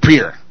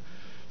disappear.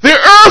 The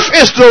earth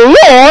is the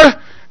Lord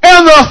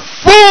and the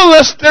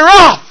fullness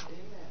thereof.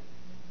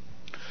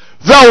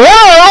 The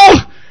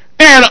world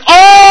and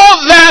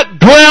all that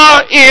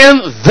dwell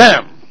in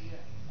them.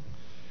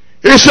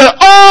 He said,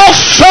 all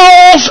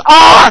souls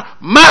are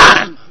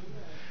mine.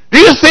 Do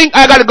you think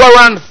I got to go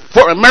around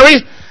Fort Mary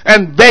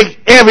and beg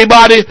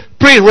everybody,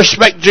 please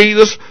respect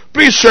Jesus,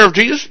 please serve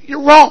Jesus?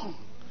 You're wrong.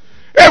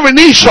 Every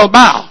knee shall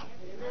bow.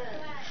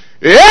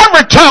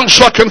 Every tongue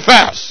shall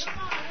confess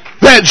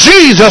that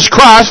Jesus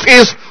Christ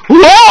is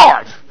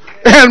Lord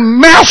and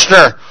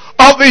Master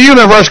of the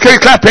universe. Can you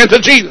clap into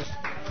Jesus?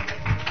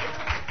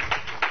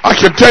 I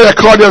can tell you, I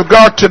called you off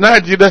guard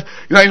tonight. You're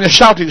not in a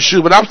shouting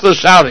shoe, but I'm still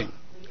shouting.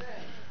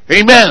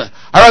 Amen.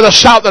 I'd rather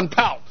shout than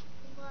pout.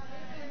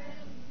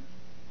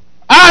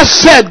 I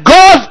said,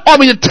 God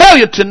want me to tell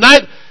you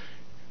tonight,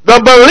 the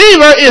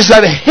believer is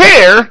a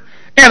hair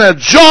and a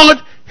joint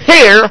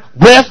hair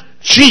with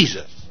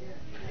Jesus.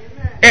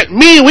 It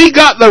means we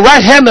got the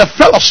right hand of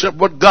fellowship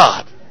with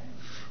God.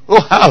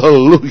 Oh,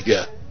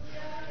 hallelujah.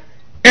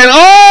 And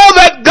all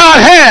that God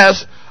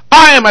has,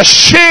 I am a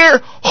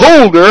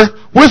shareholder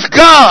with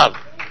God.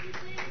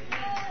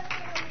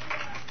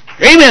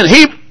 Amen.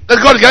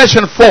 Let's go to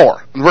Galatians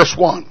 4, verse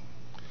 1.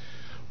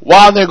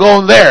 While they're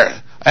going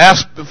there, I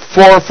asked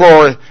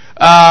for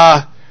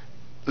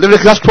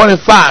Leviticus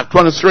 25,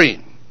 23.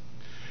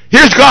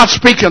 Here's God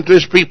speaking to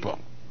his people.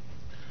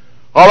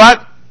 Alright?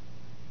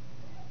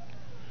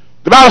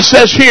 The Bible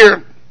says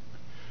here,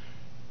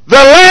 the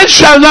land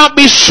shall not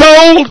be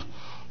sold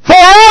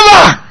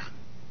forever,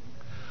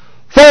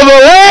 for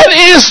the land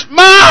is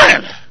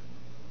mine.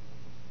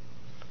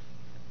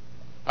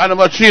 I don't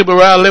know about you, but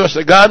where I live, I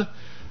say, God,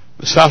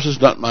 this house is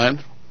not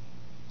mine.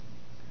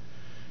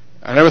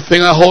 And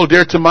everything I hold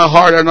dear to my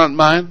heart are not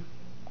mine.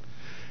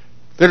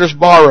 They're just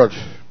borrowed.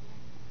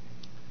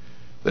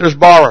 They're just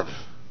borrowed.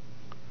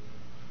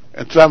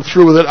 Until I'm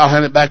through with it, I'll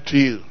hand it back to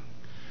you.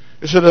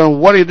 He said, then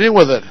what do you do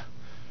with it?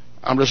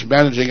 I'm just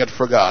managing it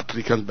for God till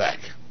he comes back.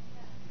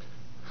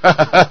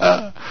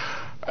 That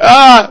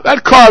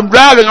car I'm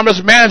driving, I'm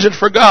just managing it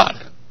for God.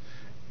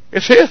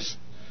 It's his.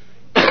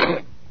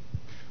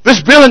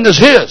 This building is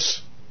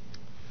his.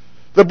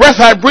 The breath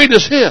I breathe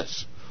is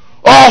his.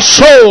 All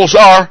souls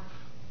are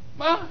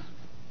mine.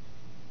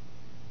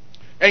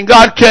 And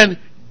God can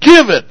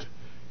give it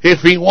if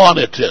he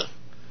wanted to.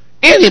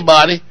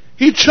 Anybody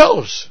he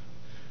chose.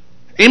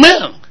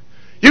 Amen.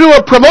 You know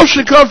where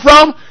promotion comes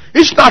from?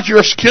 It's not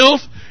your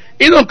skills.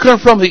 It don't come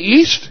from the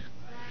east.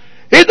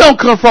 It don't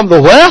come from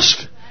the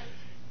west.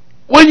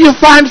 When you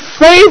find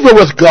favor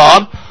with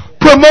God,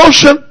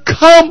 promotion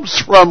comes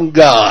from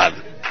God.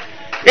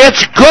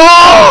 It's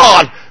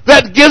God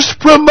that gives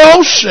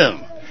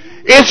promotion.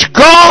 It's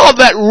God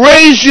that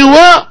raises you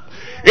up.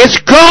 It's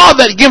God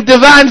that gives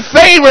divine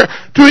favor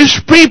to his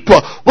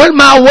people. When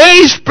my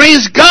ways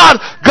please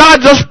God, God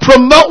just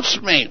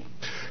promotes me.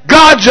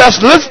 God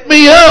just lifts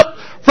me up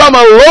from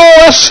a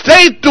lower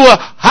state to a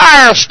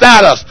higher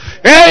status.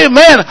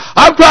 Amen.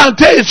 I'm trying to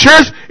tell you,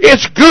 church,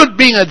 it's good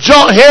being a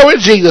joint here with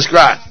Jesus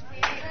Christ.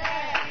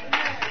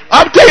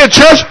 I'm telling you,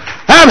 church,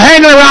 I'm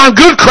hanging around a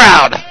good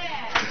crowd.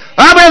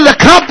 I'm in the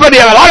company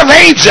of a lot of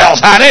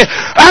angels, honey.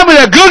 I'm in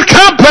a good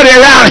company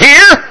around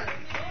here.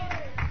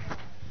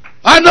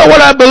 I know what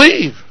I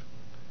believe.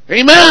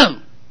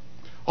 Amen.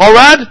 All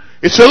right?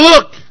 It's a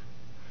look.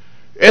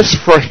 It's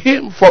for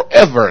him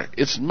forever.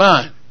 It's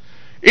mine.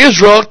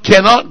 Israel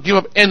cannot give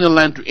up any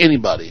land to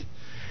anybody.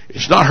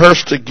 It's not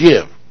hers to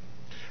give.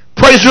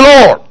 Praise the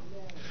Lord.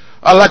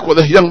 I like what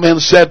the young man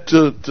said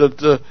to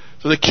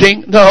the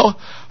king. No,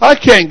 I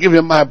can't give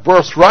you my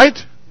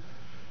birthright.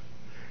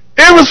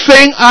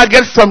 Everything I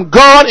get from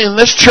God in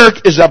this church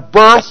is a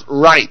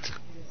birthright.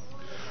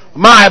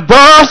 My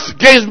birth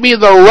gave me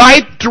the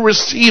right to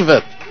receive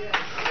it.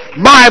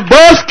 My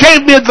birth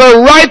gave me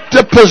the right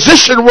to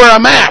position where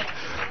I'm at.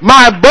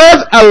 My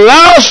birth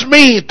allows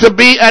me to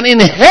be an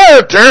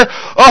inheritor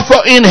of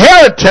an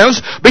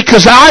inheritance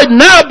because I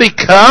now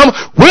become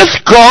with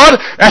God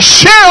a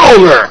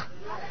shareholder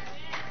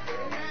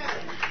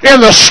in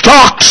the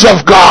stocks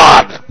of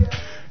God.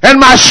 And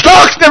my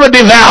stocks never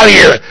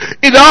devalue.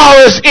 It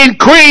always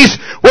increase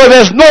where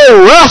there's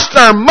no rust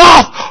or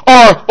moth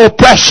or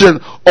oppression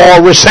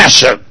or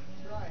recession.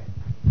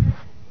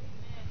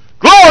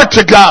 Glory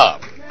to God.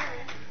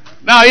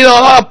 Now, you know, a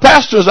lot of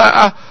pastors,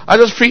 I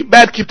just feel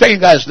bad keep taking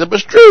guys. But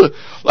it's true.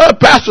 A lot of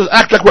pastors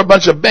act like we're a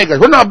bunch of beggars.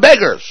 We're not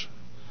beggars.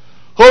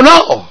 Oh,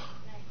 no.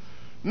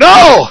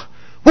 No.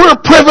 We're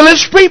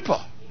privileged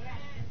people.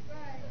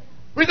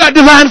 We got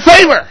divine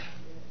favor.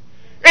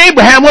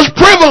 Abraham was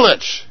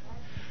privileged.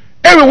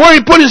 Everywhere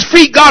he put his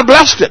feet, God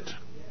blessed it.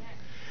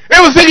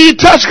 Everything he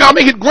touched, God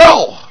make it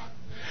grow.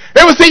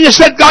 Everything he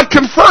said, God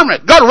confirmed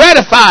it. God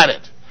ratified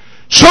it.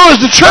 So is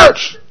the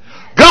church.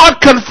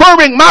 God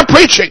confirming my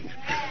preaching.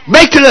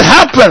 Making it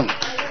happen.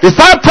 If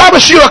I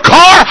promise you a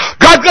car,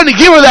 God's going to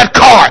give you that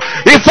car.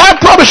 If I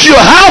promise you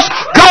a house,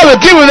 God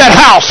will give you that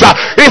house.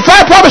 If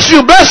I promise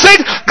you a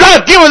blessing,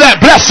 God will give you that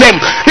blessing.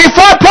 If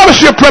I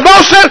promise you a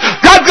promotion,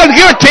 God's going to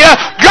give it to you.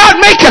 God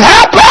make it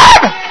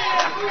happen.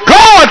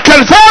 God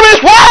confirm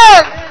His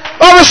word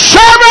of His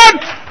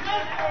servant.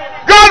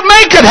 God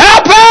make it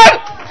happen.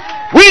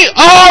 We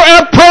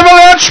are a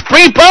privileged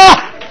people.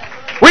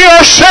 We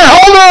are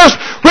shareholders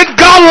with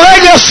God's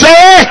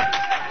legacy.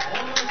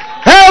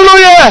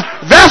 Hallelujah.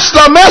 That's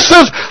the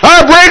message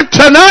I bring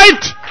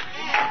tonight.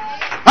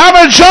 I'm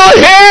enjoying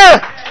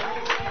here.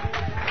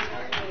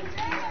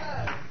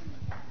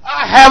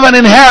 I have an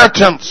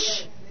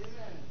inheritance.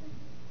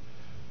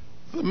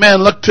 The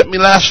man looked at me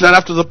last night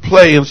after the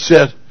play and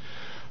said,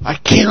 I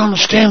can't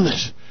understand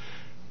this.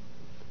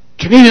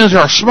 Canadians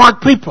are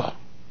smart people.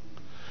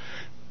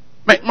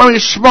 Make money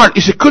smart.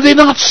 He said, could they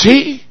not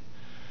see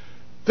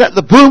that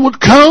the boom would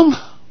come?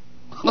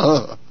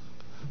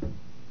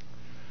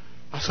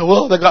 I said,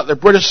 well, they got their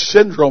British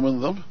syndrome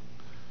in them.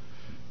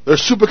 They're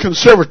super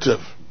conservative.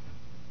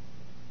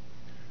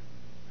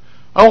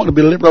 I want to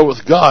be liberal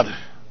with God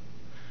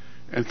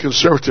and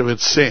conservative in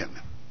sin.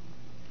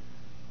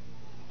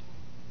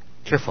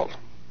 Careful.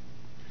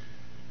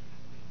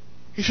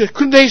 He said,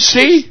 couldn't they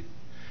see?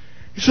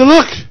 He said,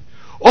 look,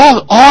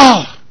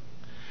 all.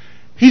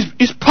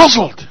 He's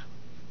puzzled.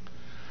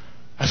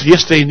 I said,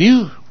 yes, they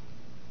knew.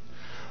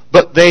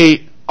 But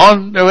they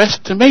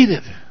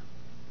underestimated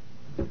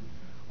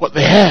what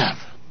they have.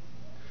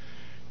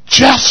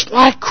 Just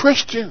like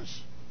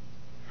Christians.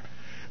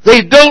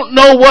 They don't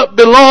know what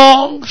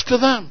belongs to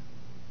them.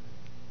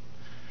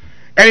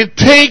 And it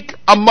take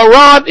a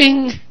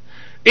marauding,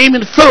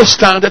 aiming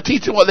Philistine to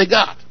teach them what they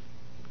got.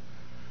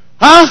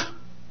 Huh?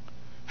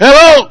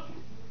 Hello?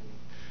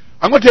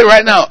 I'm going to tell you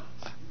right now,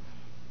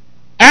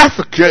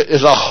 Africa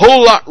is a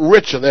whole lot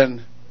richer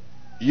than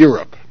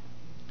Europe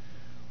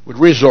with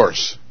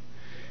resource.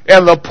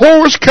 And the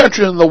poorest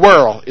country in the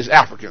world is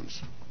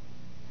Africans.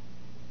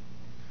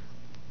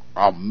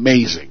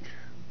 Amazing.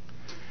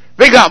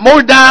 They got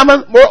more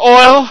diamond, more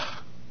oil,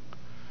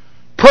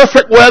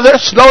 perfect weather,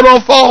 snow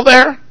don't fall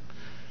there,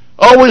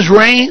 always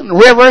rain,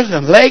 rivers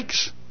and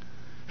lakes.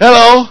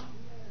 Hello?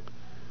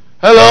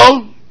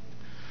 Hello?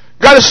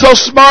 God is so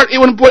smart, He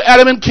wouldn't put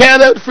Adam in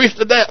Canada, it would freeze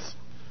to death.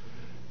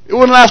 It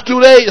wouldn't last 2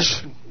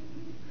 days.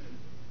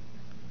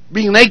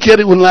 Being naked,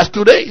 it wouldn't last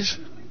 2 days.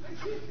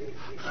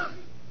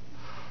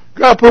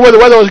 God put where the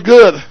weather was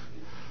good.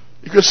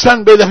 You could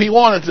sunbathe if He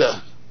wanted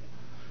to.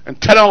 And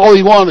tell him all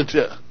he wanted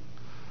to.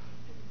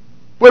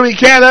 Put him in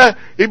Canada,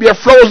 he'd be a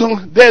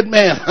frozen dead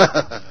man.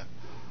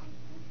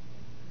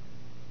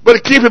 But to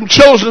keep him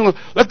chosen,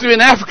 left him in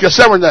Africa,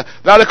 somewhere in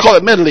now they call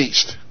it Middle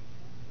East.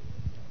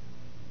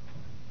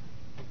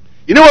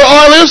 You know where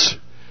oil is?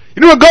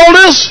 You know where gold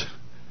is?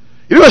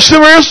 You know where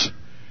silver is?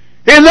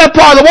 In that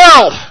part of the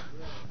world.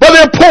 But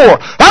they're poor.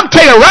 I'm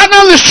telling you right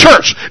now in this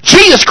church,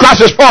 Jesus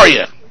Christ is for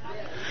you.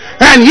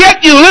 And yet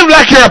you live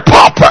like you're a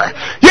pauper.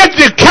 Yet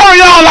you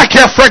carry on like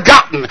you're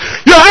forgotten.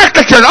 You act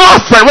like you're an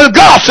orphan when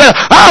God said,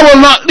 I will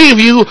not leave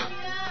you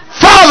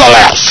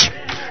fatherless.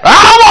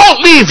 I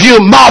won't leave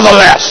you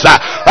motherless.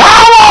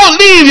 I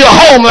won't leave you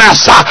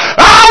homeless.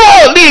 I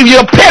won't leave you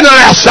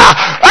penniless.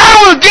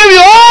 I will give you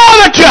all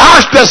that your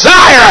heart's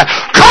desire.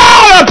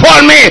 Call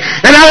upon me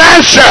and I'll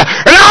answer.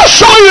 And I'll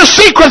show you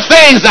secret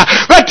things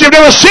that you've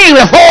never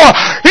seen before.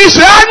 He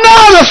said, I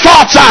know the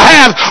thoughts I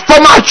have for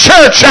my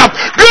church.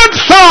 Good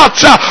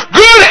thoughts,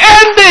 good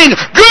ending,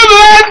 good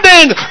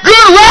landing,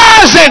 good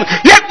rising.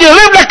 Yet you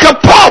live like a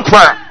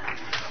pauper.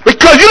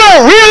 Because you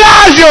don't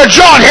realize you're a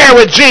joint heir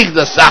with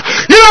Jesus.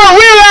 You don't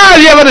realize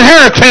you have an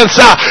inheritance.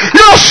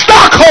 You're a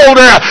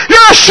stockholder.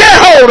 You're a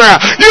shareholder.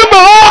 You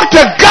belong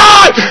to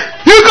God.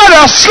 You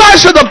got a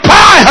slice of the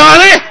pie,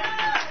 honey.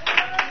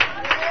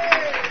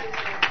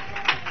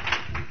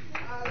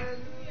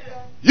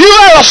 You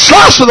got a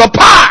slice of the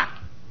pie.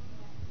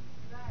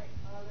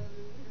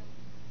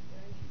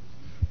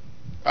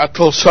 I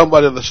told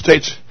somebody in the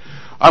States,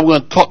 I'm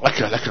going to talk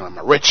like I'm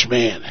a rich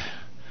man.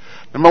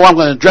 Number one, I'm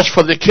going to dress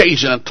for the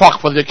occasion and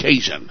talk for the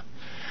occasion.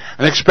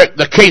 And expect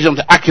the occasion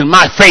to act in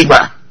my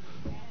favor.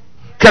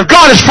 Because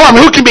God is for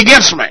me, who can be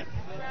against me?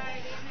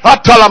 I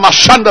don't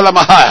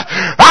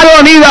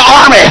need an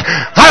army.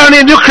 I don't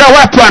need a nuclear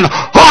weapon.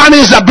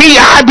 Army is a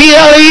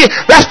B-I-B-L-E.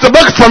 That's the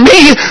book for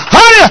me.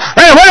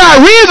 And when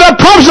I read the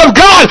promise of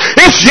God,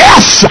 it's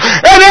yes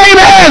and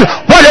amen.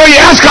 Whatever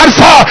you ask God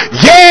for,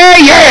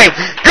 yea, yea.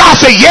 God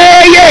said,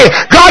 yea, yea.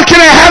 God,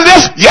 can I have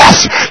this?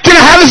 Yes. Can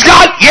I have this,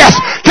 God? Yes.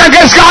 Can I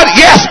get this, God?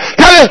 Yes.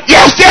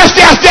 Yes, yes,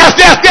 yes, yes,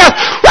 yes, yes.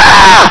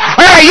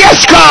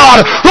 Yes,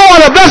 God. Who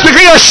want to bless me?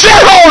 You're a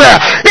shareholder.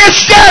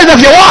 It's yours if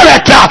you want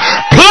it.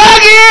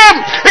 Plug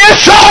in.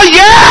 It's all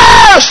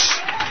yes.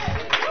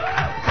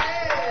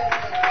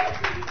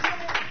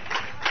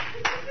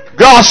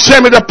 God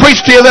sent me to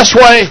preach to you this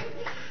way.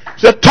 He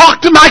said,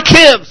 talk to my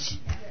kids.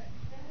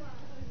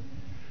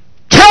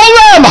 Tell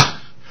them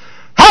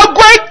how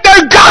great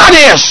their God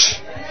is.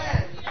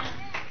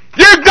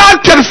 Your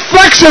God can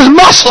flex his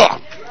muscle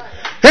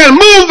and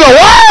move the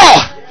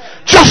world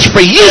just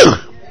for you.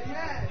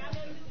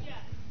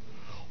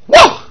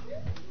 Whoa.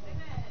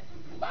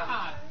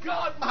 My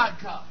God, my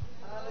God.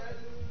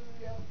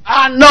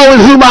 I know in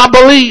whom I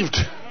believed.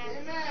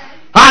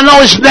 I know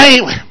his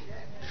name.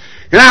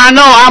 And I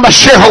know I'm a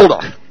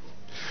shareholder.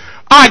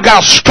 I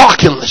got a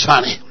stock in this,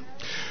 honey.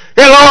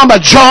 Hello, I'm a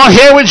joint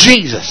here with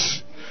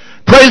Jesus.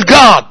 Praise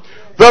God.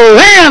 The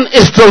land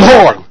is the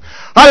Lord.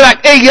 I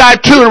like Haggai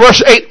 2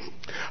 verse 8.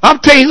 I'm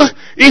telling you,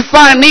 if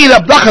I need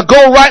a block of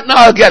gold right now,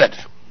 I'll get it.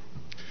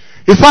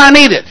 If I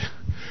need it.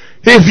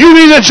 If you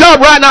need a job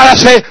right now, I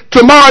say,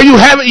 tomorrow you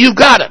have it, you've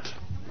got it.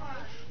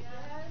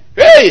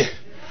 Hey,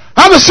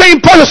 I'm the same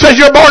person that says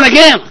you're born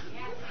again.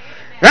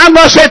 And I'm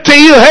going to say to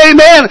you, hey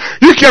man,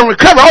 you can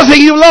recover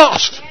everything you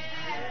lost.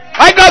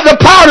 I got the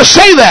power to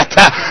say that.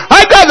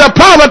 I got the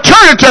power of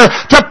turn to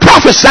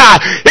prophesy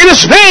in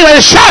his name, and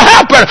it shall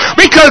happen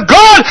because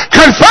God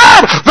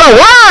confirmed the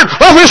word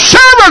of his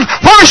servant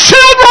for his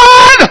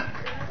children.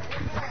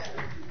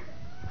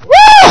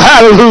 Woo!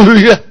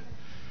 Hallelujah.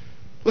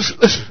 Listen,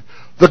 listen.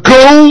 The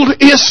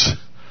gold is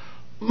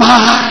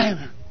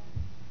mine.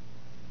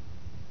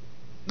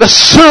 The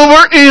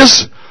silver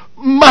is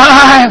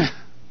mine.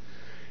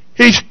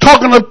 He's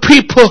talking to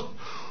people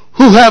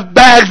who have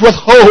bags with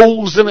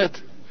holes in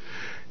it.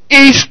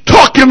 He's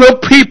talking to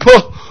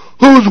people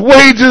whose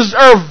wages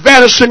are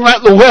vanishing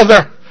like the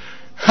weather.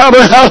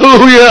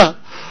 Hallelujah.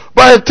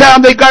 By the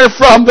time they got it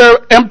from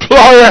their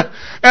employer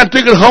and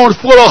took it home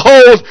full of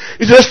holes,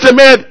 he said, just a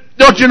minute,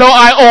 don't you know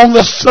I own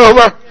the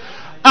silver?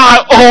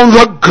 I own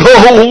the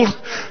gold.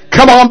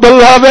 Come on,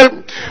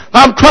 beloved.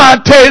 I'm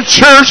trying to tell you,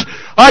 church,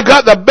 I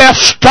got the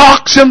best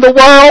stocks in the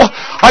world.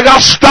 I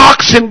got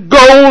stocks in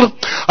gold.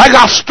 I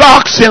got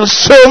stocks in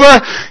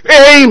silver.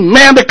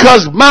 Amen.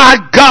 Because my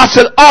God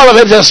said all of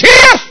it is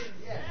His.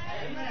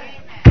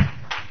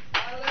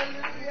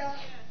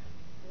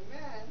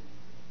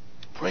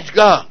 Praise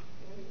God.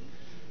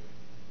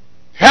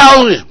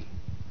 Hallelujah.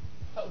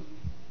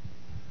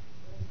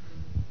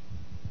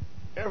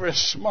 Every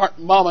smart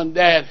mom and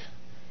dad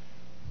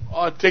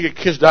ought to take a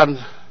kids down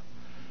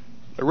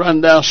the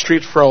run down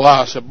street for a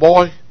while. I said,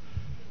 boy,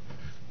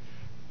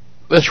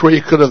 that's where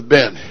you could have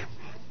been.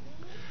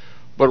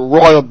 But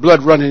royal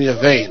blood running in your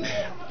vein.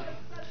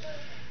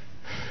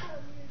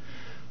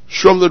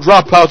 Show them the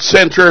dropout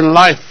center in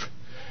life.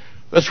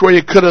 That's where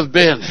you could have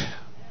been.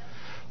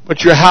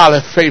 But you're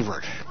highly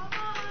favored.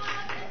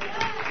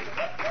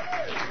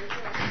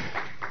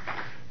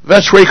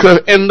 That's where you could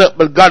have ended up,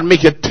 but God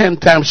make you 10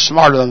 times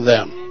smarter than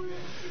them.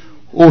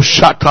 Oh,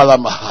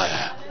 Shatala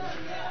Mahaya.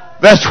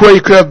 That's where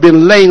you could have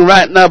been laying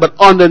right now, but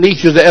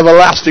underneath you the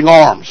everlasting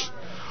arms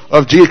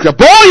of Jesus.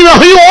 Boy, you know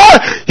who you are?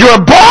 You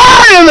were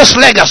born in this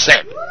legacy.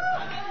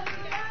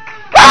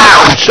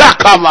 Ah,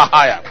 Shaka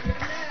Mahaya.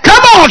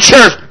 Come on,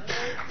 church.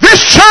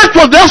 This church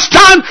was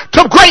destined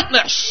to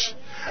greatness.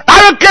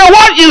 I don't care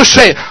what you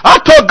say. I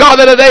told God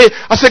the other day,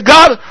 I said,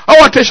 God, I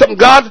want to tell you something,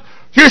 God.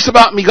 Here's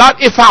about me, God.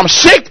 If I'm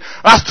sick,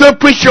 I still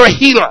preach you're a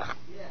healer.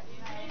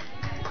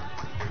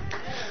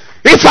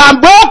 If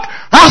I'm broke,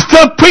 I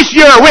still preach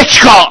you're a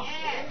rich God.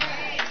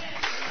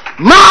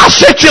 My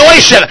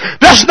situation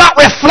does not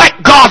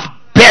reflect God's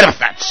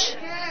benefits.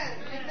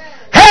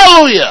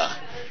 Hallelujah.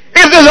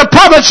 If there's a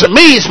problem to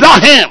me, it's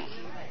not Him.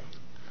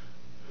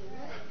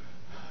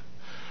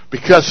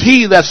 Because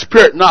He that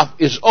spared not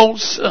His own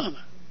Son,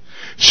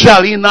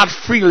 shall He not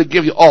freely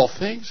give you all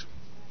things?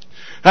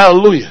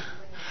 Hallelujah.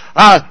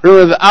 I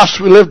remember the house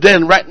we lived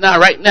in right now,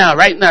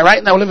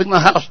 we're living in a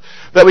house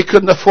that we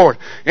couldn't afford.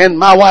 And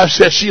my wife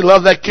said she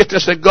loved that kitchen. I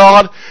said,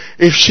 God,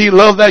 if she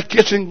loved that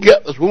kitchen,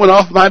 get this woman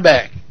off my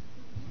back.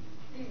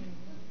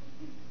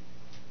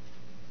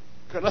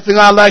 Because nothing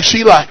I like,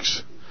 she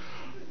likes.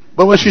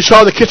 But when she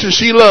saw the kitchen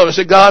she loved, I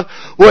said, God,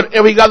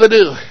 whatever you got to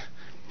do.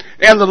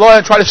 And the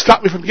lawyer tried to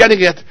stop me from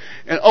getting it.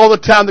 And all the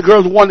time the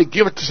girls wanted to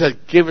give it to, said,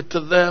 give it to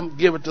them,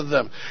 give it to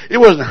them. It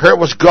wasn't her, it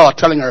was God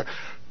telling her,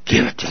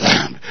 give it to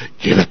them,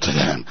 give it to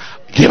them,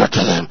 give it to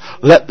them.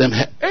 Let them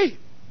have. Hey,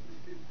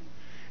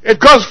 if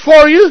God's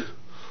for you,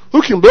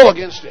 who can blow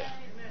against it?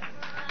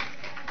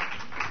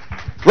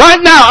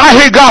 Right now, I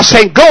hear God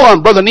saying, go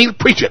on, Brother Neil,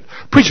 preach it.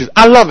 Preach it.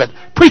 I love it.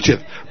 Preach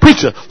it.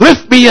 Preacher,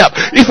 lift me up.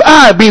 If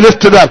I be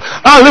lifted up,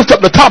 I'll lift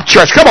up the top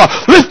church. Come on,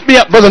 lift me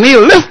up, Brother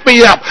Neil. Lift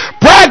me up.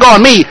 Brag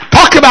on me.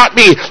 Talk about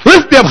me.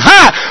 Lift me up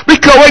high.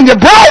 Because when you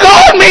brag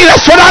on me,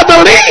 that's what I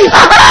believe.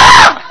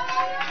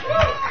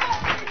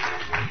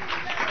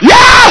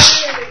 Yes!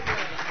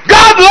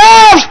 God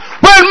loves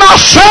when my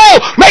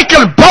soul makes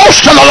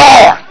boast to the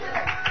Lord.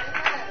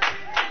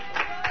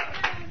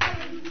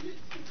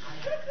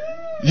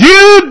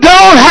 You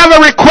don't have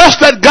a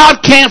request that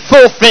God can't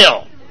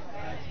fulfill.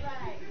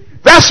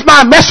 That's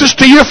my message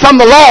to you from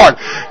the Lord.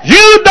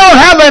 You don't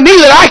have a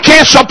need that I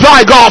can't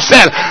supply, God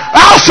said.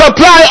 I'll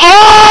supply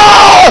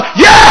all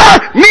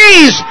your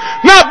needs.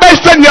 Not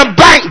based on your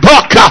bank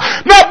book.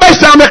 Not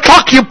based on the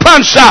clock you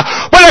punch.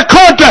 But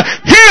according to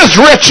His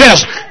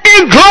riches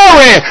in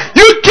glory.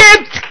 You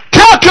can't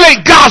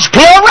calculate God's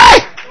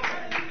glory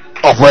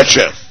of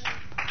riches.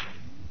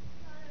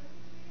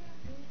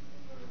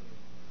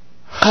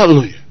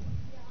 Hallelujah.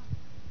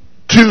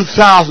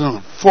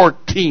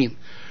 2014.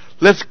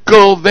 Let's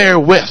go there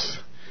with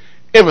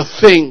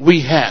everything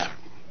we have.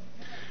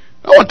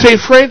 I want to tell you,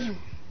 Fred,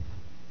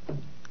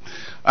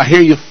 I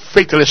hear you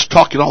fatalist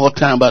talking all the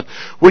time about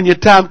when your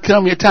time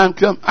come.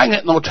 I ain't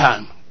got no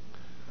time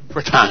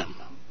for time.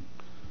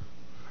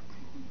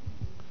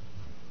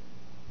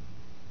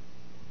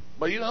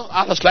 But you know,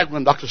 I just like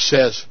when the doctor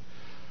says,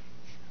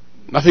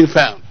 nothing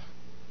found.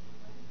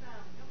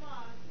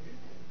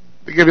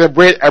 They give you a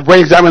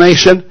brain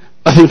examination,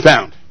 nothing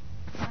found.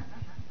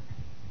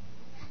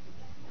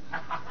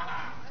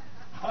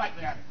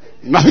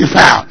 Nothing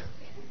found.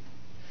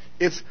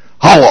 It's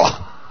hollow.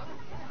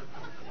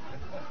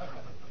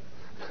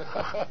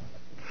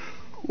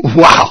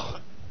 Wow.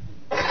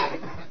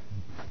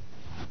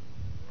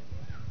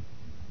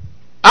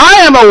 I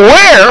am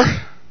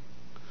aware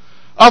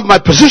of my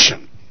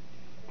position.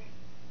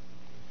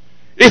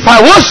 If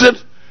I wasn't,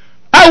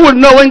 I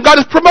wouldn't know when God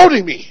is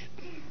promoting me.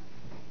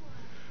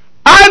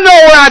 I know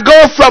where I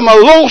go from a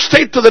low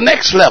state to the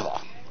next level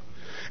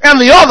and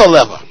the other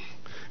level.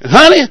 And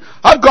honey,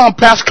 I've gone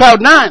past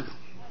cloud 9.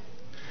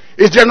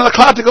 Is there another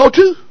cloud to go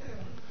to?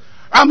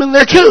 I'm in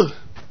there too.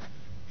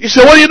 You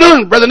say, what are you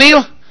doing, Brother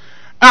Neil?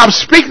 I'm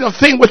speaking of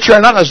things which are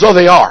not as though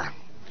they are,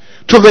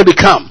 till they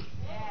become.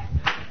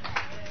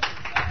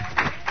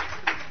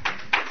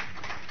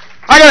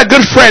 I got a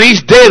good friend.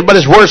 He's dead, but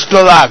his word's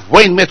still alive.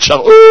 Wayne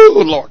Mitchell.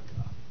 Ooh, Lord.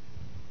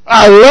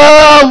 I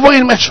love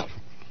Wayne Mitchell.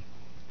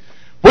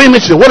 Wayne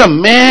Mitchell, what a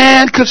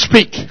man could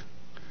speak.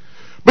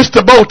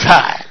 Mr.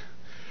 Bowtie.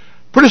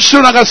 Pretty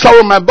soon I got to start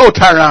with my bow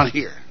tie around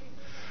here.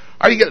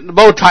 Are you getting the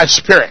bow tie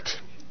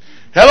spirit?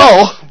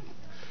 Hello?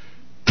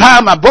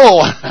 Tie my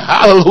bow.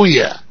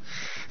 Hallelujah.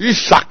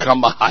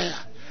 I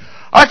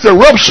like to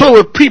rub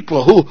shoulders with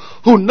people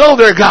who know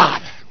their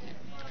God.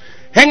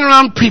 Hang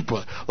around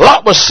people.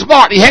 Lot was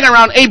smart. He hang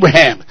around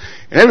Abraham.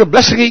 And every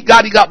blessing he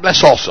got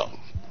blessed also.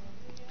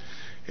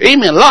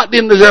 Amen. Lot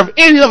didn't deserve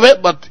any of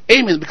it, but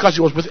amen, because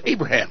he was with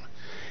Abraham.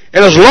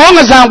 And as long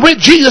as I'm with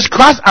Jesus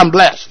Christ, I'm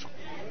blessed.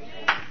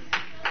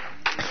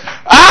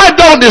 I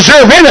don't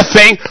deserve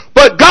anything,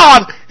 but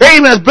God,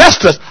 amen, has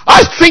blessed us.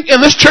 I think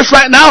in this church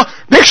right now,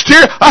 next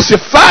year, I see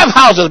 5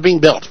 houses being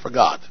built for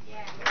God.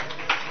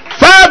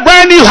 5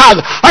 brand new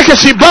houses. I can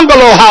see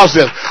bungalow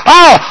houses.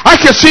 Oh, I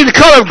can see the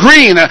color of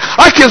green.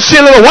 I can see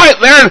a little white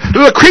there and a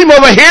little cream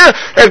over here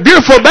and a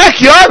beautiful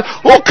backyard.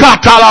 Oh,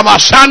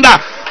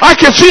 katalabashanda. I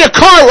can see a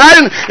car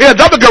riding in a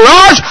double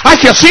garage. I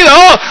can see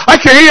I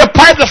can hear a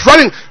pipe that's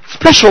running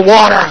special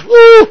water.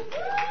 Woo.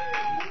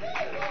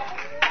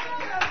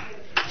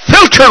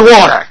 Filtered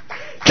water.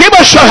 Give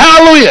us a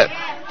hallelujah.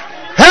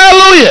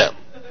 Hallelujah.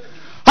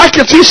 I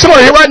can see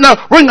somebody here right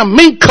now wearing a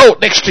mink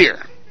coat next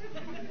year.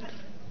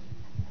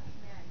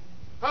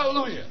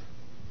 Hallelujah.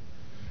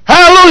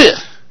 Hallelujah.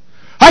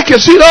 I can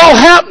see it all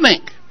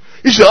happening.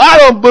 You say, I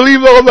don't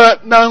believe all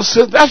that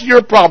nonsense. That's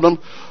your problem.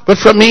 But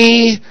for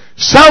me,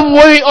 some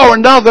way or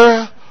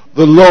another,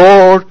 the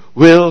Lord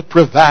will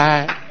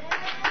provide.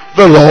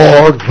 The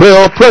Lord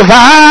will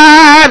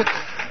provide.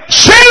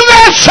 Sing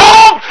that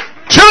song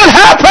till it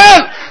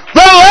happen.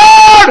 The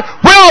Lord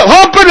will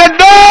open the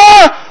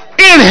door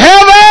in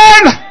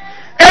heaven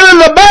and in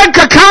the bank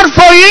account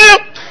for you,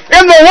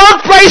 in the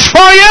workplace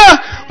for you.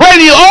 When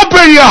you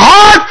open your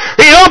heart,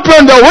 He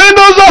opened the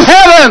windows of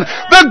heaven.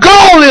 The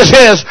goal is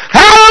His.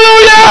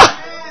 Hallelujah!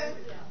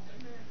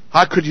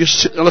 How could you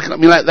sit there looking at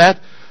me like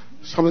that?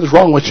 Something's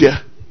wrong with you.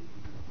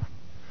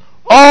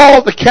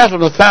 All the cattle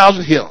on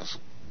 1,000 hills.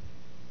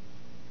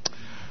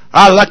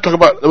 I like to talk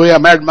about the way I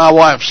married my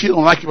wife. She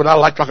don't like it, but I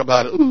like to talk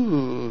about it.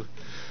 Ooh.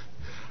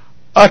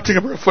 I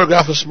took a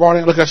photograph this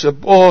morning. I looked, I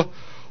said, boy,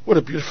 what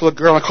a beautiful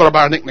girl. I called her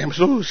by her nickname. I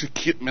said, oh, she's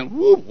cute, man.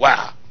 Ooh,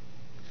 wow.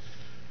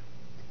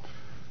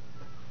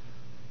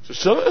 She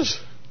still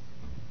is.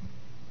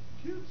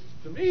 Cute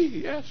to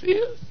me, yes, she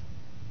is.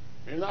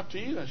 Maybe not to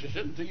you, and she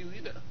shouldn't to you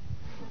either.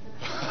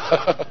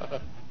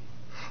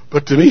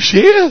 But to me, she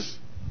is.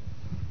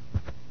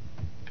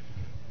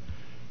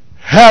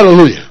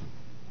 Hallelujah.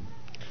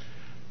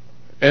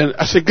 And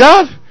I said,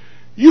 God,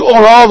 you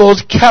own all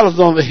those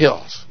cattle on the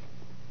hills.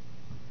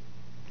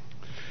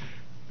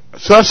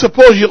 So I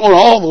suppose you own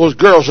all those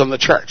girls in the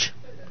church.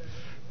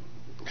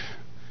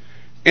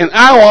 And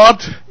I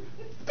want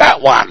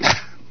that one.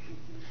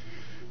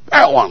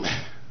 That one.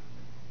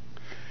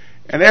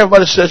 And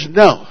everybody says,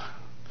 no.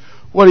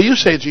 What do you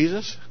say,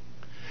 Jesus?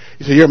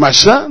 He said, you're my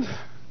son.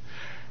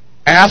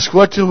 Ask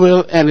what you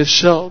will, and it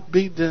shall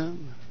be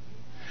done.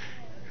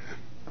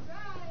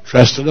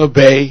 Trust and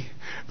obey.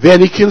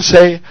 Then he can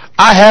say,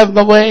 I have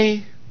my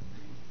way.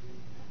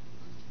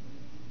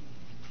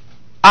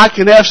 I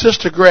can have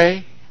Sister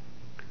Gray.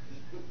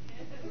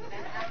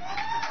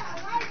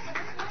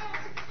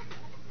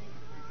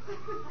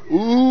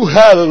 Ooh,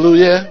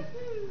 hallelujah.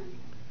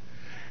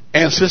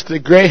 And Sister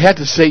Gray had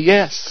to say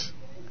yes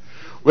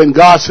when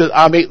God said,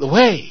 I'll make the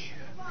way.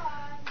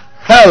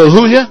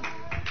 Hallelujah.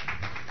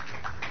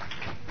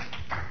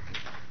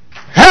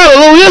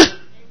 Hallelujah.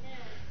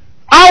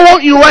 I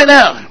want you right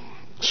now.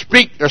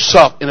 Speak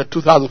yourself into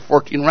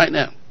 2014 right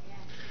now.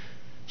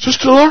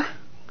 Sister Laura,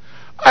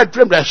 I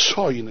dreamed I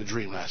saw you in a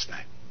dream last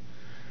night.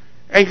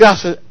 And God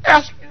said,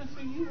 ask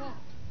anything you want.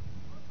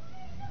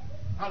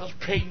 I'll just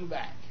pay you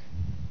back.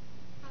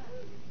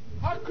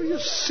 How could you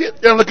sit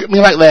there and look at me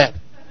like that?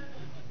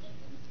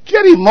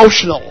 Get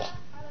emotional.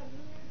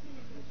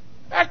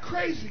 Act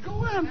crazy.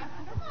 Go in.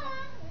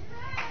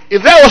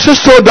 If that was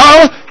Sister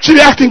O'Donnell, she'd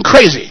be acting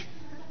crazy.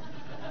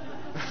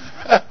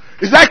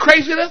 Is that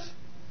craziness?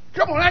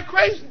 Come on, act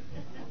crazy.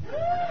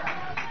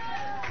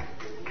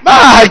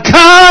 My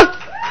God.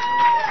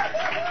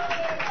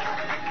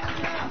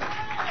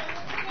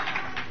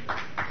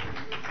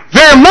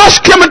 There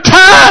must come a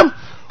time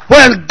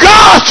when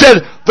God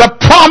said the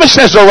promise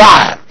has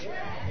arrived.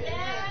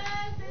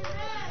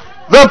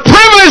 The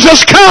privilege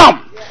has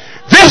come.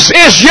 This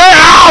is your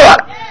hour.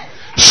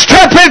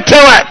 Step into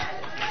it.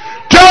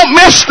 Don't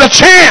miss the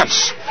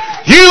chance.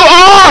 You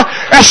are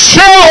a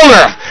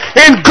shareholder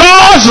in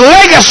God's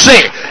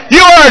legacy.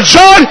 You are a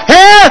joint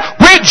heir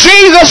with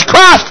Jesus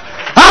Christ.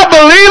 I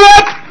believe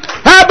it.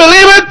 I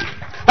believe it.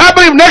 I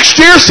believe next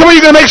year some of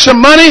you are going to make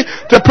some money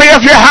to pay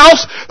off your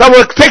house that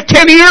will take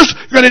 10 years.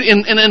 You're going to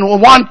in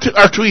 1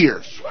 or 2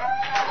 years.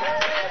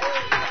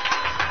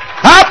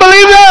 I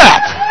believe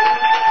that.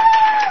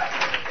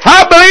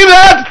 I believe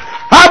that.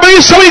 I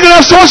believe some of you are going to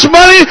have so much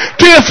money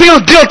till you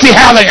feel guilty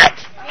having it.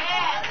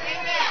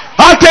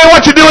 I'll tell you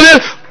what to do with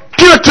it.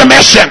 Give it to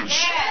missions.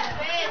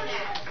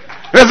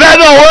 If that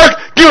don't work,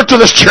 give it to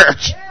this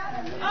church.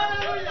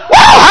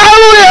 Wow,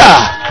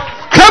 hallelujah.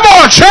 Come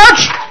on,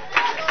 church.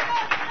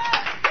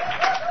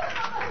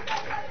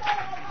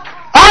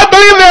 I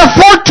believe there are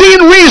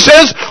 14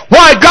 reasons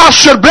why God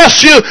should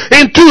bless you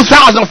in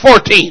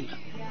 2014.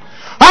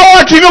 I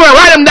want you to go and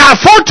write them down.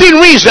 14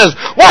 reasons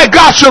why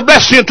God should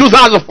bless you in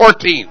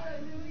 2014.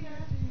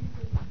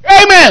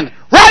 Amen.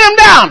 Write them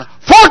down.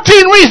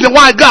 14 reasons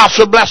why God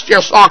should bless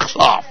your socks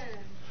off.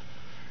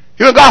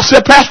 You know, God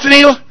said, Pastor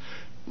Neil,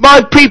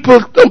 my people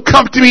don't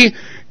come to me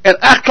and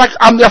act like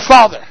I'm their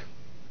father.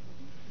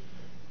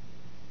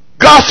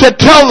 God said,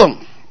 tell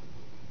them,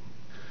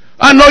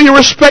 I know you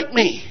respect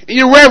me and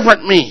you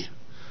reverent me,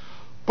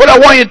 but I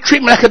want you to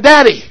treat me like a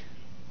daddy.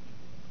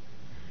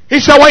 He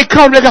said, I want you to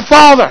come like a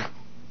father.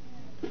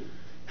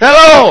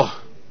 Hello.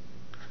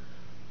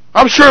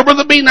 I'm sure,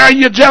 Brother Beaton, are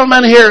you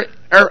gentlemen here,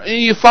 or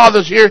any of you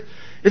fathers here,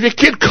 if your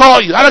kid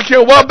call you, I don't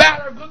care what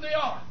bad or good they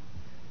are,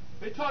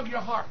 they tug your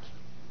heart.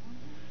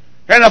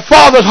 And the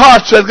father's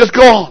heart says, let's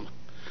go on.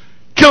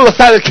 Kill the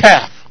fatted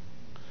calf.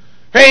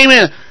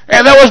 Amen.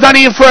 And that was not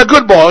even for a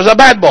good boy, it was a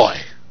bad boy.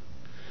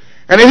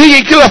 And if he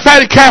can kill a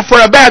fatted calf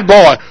for a bad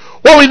boy,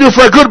 what will he do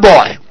for a good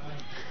boy?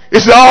 He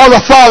said, all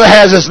the father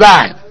has is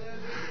thine.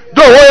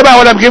 Don't worry about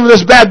what I'm giving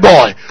this bad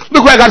boy.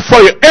 Look what I got for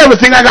you.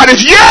 Everything I got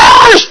is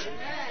yours.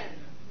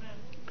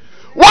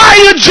 Why are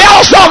you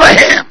jealous over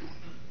him?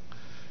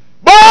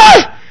 Boy,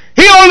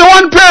 he owned the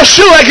one pair of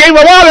shoes I gave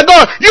him a while ago.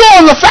 You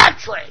own the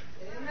factory.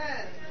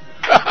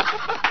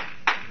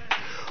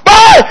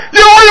 Boy,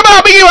 you worry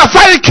about being a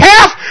fatted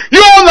calf.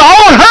 You own the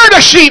whole herd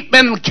of sheep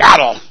and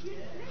cattle.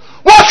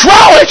 What's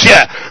wrong with you?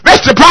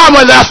 That's the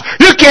problem with us.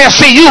 You can't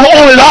see. You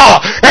own it all.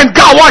 And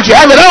God wants you to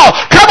have it all.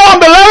 Come on,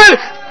 beloved.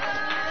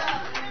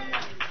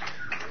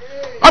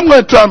 I'm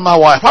going to tell my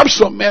wife, I'm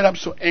so mad, I'm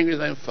so angry,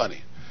 that ain't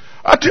funny.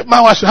 I took my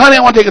wife, I said, honey,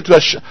 I want to take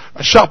her to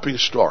a shopping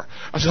store.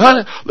 I said,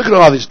 honey, look at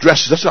all these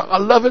dresses. I said, I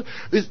love it.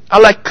 I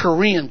like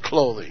Korean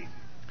clothing.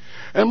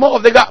 And more,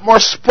 they got more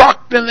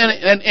spark than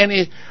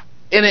any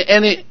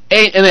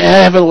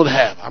heaven would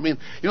have. I mean,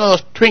 you know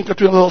those twinkle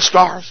little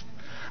stars?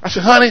 I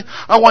said, honey,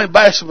 I want to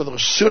buy some of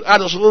those suits. I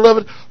just love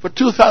it for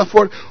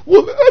 2004.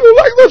 Well, I don't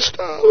like that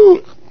style.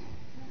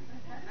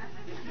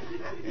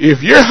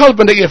 If your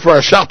husband take you for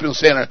a shopping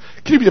center,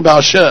 keep your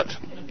mouth shut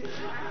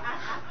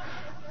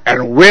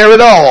and wear it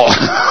all.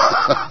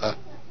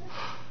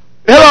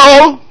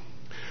 Hello?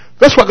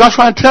 That's what God's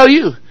trying to tell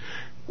you.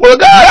 Well,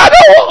 God, I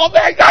don't want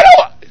that. I don't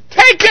want.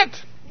 Take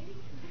it.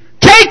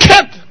 Take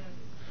it.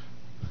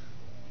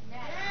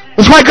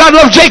 That's why God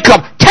loves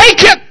Jacob.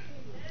 Take it.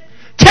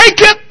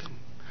 Take it.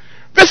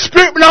 The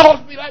Spirit belongs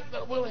to me like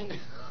that willing.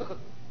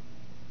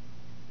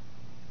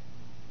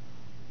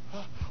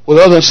 Well,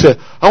 the other said,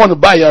 I want to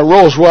buy you a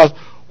Rolls Royce.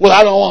 Well,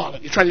 I don't want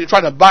it. You're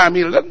trying to buy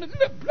me.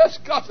 Bless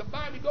God to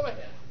buy me. Go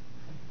ahead.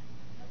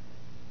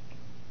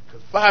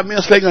 Because 5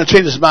 minutes later, going to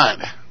change his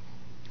mind.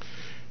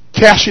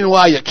 Cash in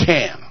while you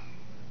can.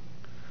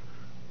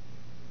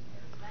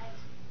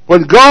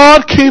 When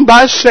God came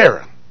by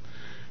Sarah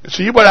and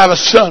said, you better have a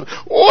son.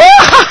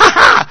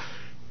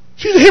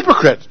 She's a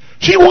hypocrite.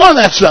 She wanted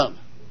that son.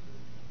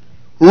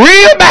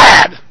 Real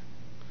bad.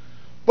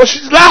 But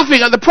she's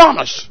laughing at the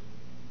promise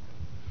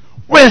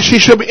when she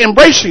should be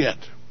embracing it.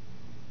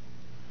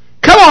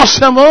 Come on,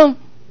 someone.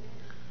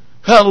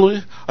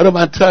 Hallelujah. I don't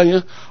mind telling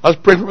you, I was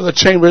praying for Brother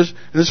Chambers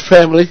and his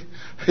family.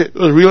 It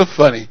was real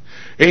funny.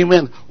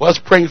 Amen. Well, I was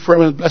praying for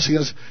him and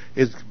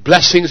his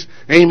blessings.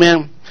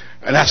 Amen.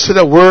 And I said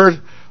a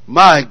word.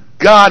 My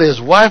God,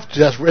 his wife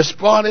just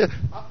responded.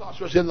 I thought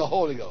she was in the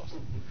Holy Ghost.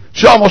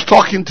 She almost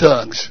talked in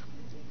tongues.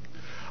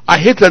 I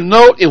hit the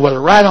note. It was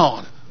right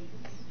on.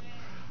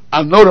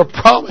 I know the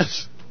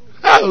promise.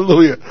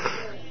 Hallelujah.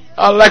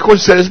 I like what he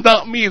said. It's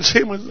not me. It's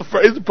him. It's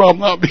the problem,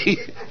 not me.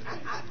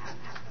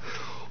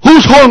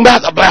 Who's holding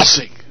back the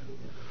blessing?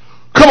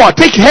 Come on.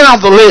 Take your hand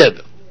off the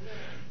lid.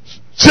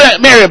 Say,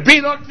 Mary,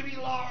 beat unto me,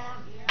 Lord.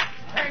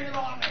 Hang it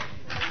on me.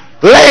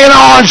 Lay it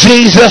on,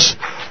 Jesus.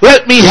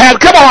 Let me have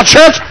it. Come on,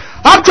 church.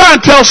 I'm trying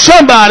to tell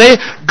somebody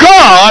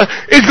God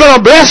is going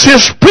to bless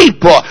His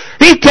people.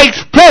 He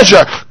takes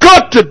pleasure. Go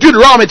to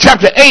Deuteronomy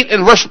chapter 8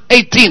 and verse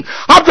 18.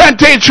 I'm trying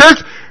to tell you,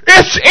 church,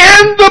 it's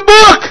in the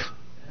book.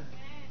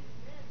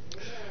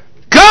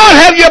 God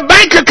have your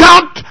bank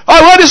account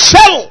already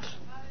settled.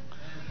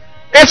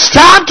 It's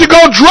time to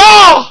go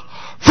draw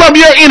from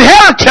your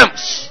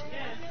inheritance.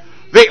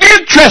 The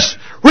interest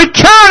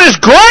return is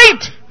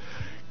great.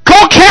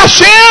 Go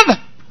cash in.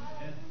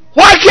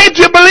 Why can't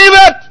you believe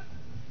it?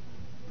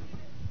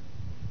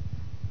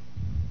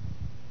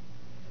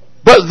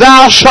 But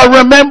thou shalt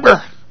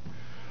remember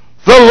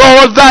the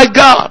Lord thy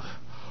God,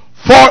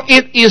 for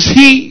it is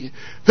He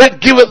that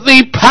giveth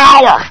thee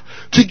power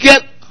to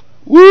get,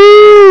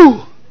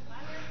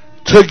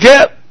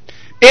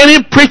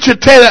 any preacher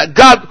tell you that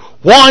God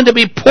wanted to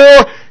be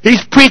poor,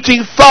 he's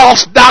preaching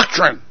false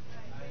doctrine.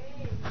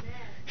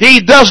 He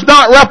does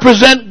not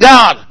represent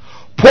God.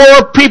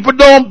 Poor people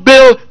don't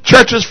build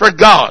churches for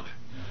God.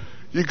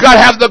 You got to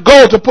have the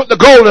gold to put the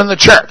gold in the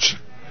church.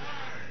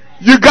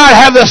 You got to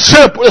have the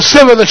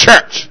silver in the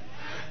church.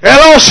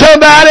 Hello,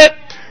 somebody.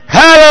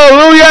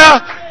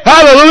 Hallelujah.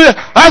 Hallelujah.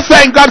 I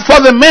thank God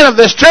for the men of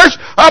this church.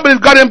 I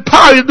believe God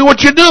empowered you to do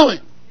what you're doing.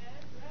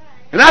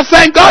 And I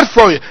thank God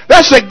for you.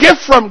 That's a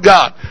gift from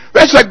God.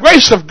 That's a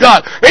grace of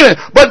God. Amen.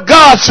 But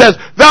God says,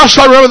 thou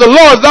shalt remember the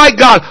Lord thy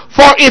God,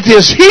 for it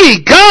is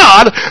He,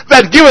 God,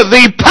 that giveth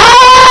thee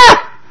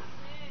power.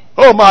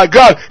 Oh my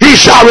God. He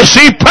shall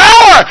receive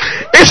power.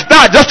 It's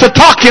not just to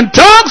talk in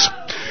tongues.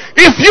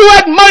 If you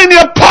had money in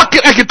your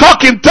pocket and could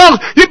talk in tongues,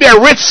 you'd be a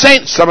rich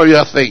saint. Some of you,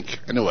 I think.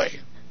 Anyway.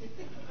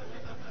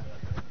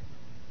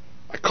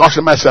 I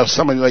caution myself,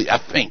 some of you, I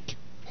think.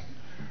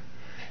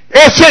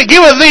 It said,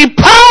 giveth thee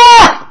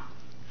power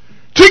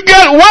to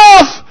get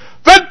wealth.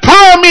 That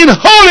power means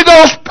Holy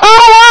Ghost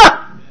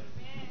power.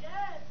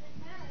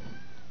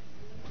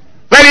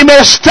 That He may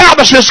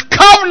establish His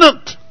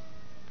covenant,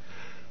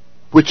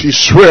 which He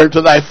swore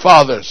to thy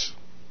fathers.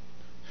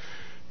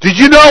 Did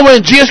you know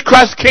when Jesus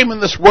Christ came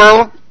in this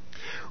world?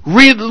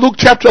 Read Luke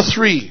chapter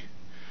 3.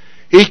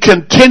 He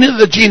continued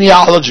the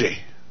genealogy.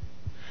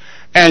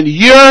 And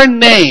your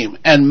name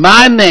and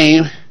my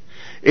name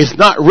is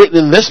not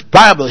written in this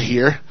Bible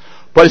here,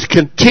 but it's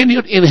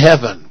continued in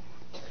heaven.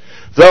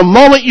 The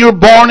moment you're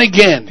born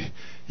again,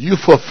 you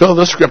fulfill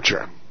the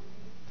scripture.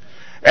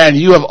 And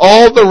you have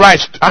all the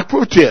rights. I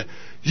prove to you.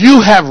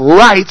 You have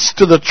rights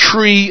to the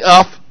tree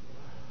of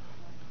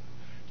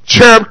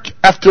cherub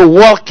after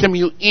welcome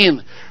you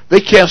in.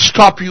 They can't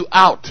stop you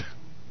out.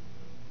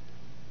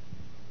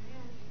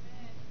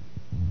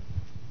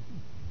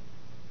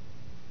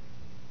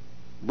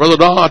 Brother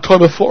Don, I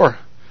told you before,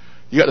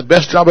 you got the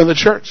best job in the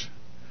church.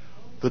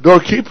 The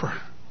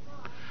doorkeeper.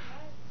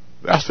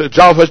 That's the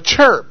job of a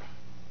cherub.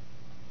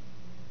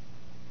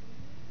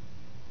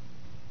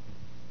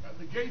 And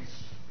the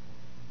gates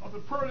of the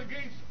pearly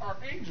gates are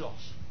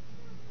angels.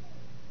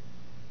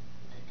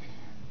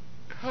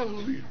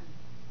 Hallelujah.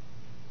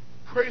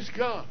 Praise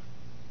God.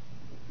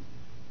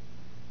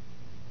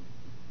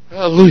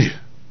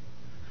 Hallelujah.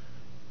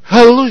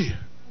 Hallelujah.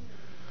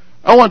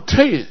 I want to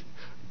tell you,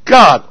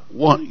 God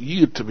wants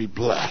you to be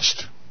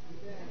blessed.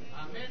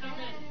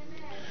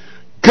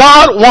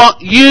 God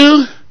wants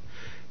you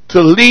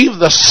to leave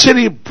the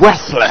city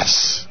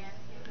breathless.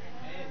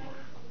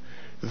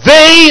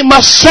 They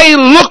must say,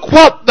 look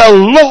what the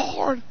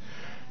Lord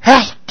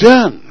hath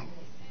done.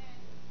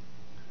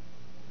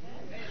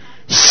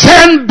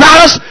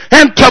 Sanballat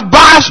and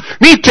Tobias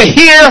need to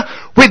hear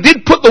we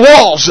did put the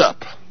walls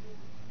up.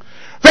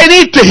 They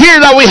need to hear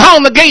that we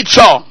hung the gates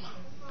on.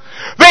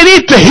 They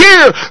need to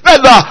hear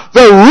that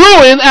the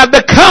ruin had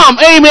become,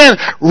 amen,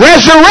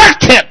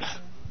 resurrected.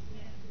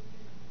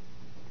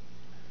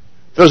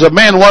 There was a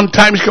man one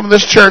time, he's come to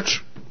this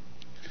church.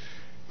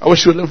 I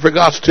wish he was living for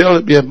God still.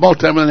 He'd be a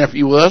multi-millionaire if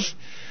he was.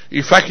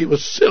 In fact, he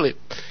was silly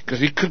because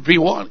he could be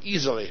one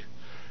easily.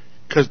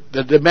 Because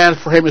the demand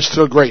for him is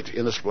still great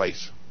in this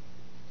place.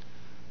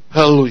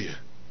 Hallelujah.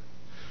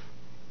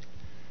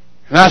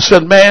 And I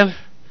said, man,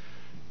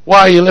 why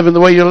are you living the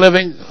way you're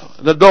living?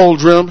 The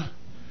doldrum.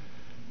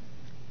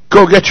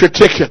 Go get your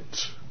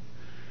tickets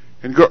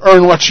and go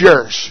earn what's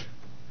yours.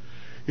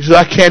 He said,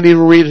 I can't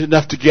even read it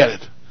enough to get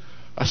it.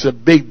 I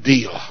said, big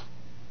deal.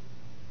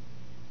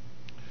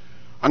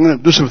 I'm going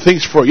to do some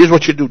things for you. Here's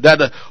what you do. Dad,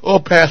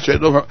 Pastor.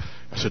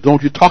 I said,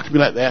 don't you talk to me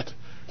like that.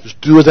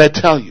 Just do as I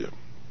tell you.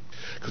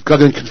 Because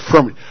God's going to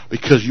confirm it.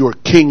 Because you're a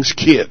king's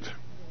kid.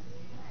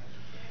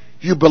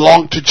 You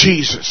belong to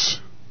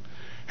Jesus.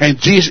 And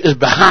Jesus is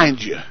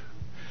behind you.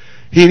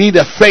 He needs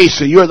a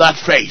face and you're that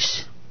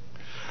face.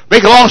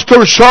 Make a long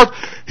story short,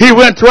 he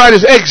went to write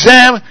his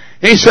exam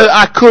and he said,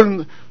 I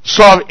couldn't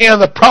solve any of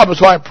the problems,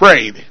 so I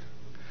prayed.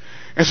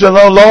 And said,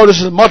 oh Lord,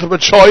 this is multiple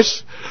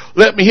choice.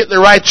 Let me hit the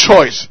right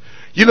choice.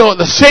 You know,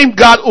 the same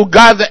God who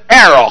guided the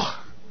arrow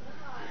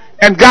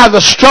and guided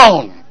the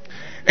stone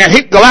and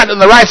hit Goliath in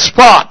the right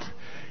spot,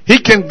 He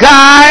can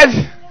guide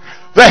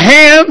the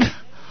hand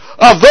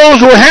of those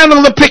who are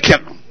handling the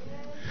picking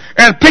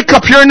and pick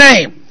up your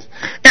name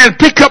and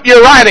pick up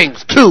your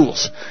writings,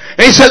 tools.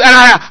 And he said, and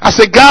I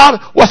said,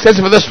 God, what's the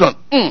answer for this one?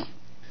 And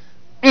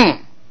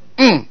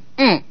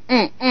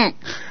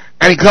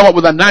he come up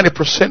with a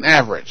 90%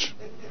 average.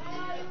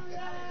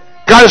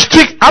 God is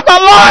trick. I'm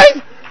not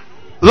lying.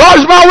 Lord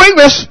is my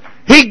weakness.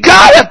 He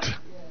got it.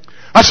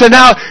 I said,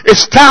 now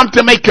it's time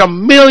to make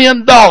 $1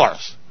 million.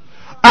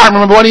 I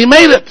remember when he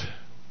made it.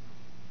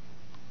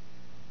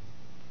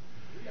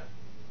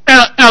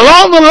 And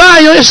along the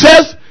line, it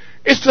says,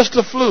 it's just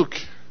a fluke.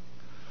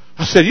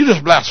 I said, you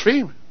just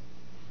blaspheme.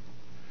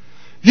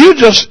 You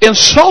just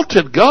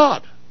insulted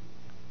God.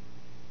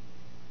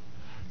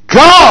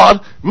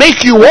 God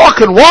make you walk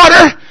in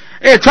water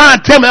and you're trying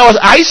to tell me that was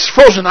ice,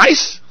 frozen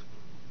ice?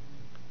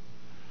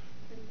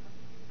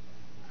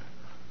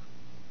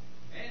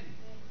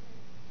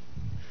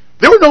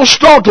 There was no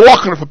stone to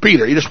walk on for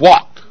Peter. He just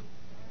walked.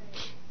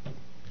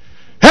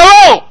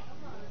 Hello!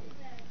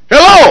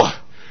 Hello!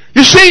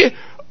 You see,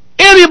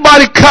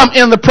 anybody come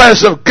in the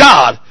presence of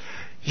God,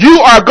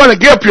 you are going to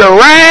give up your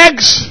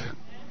rags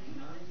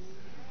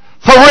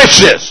for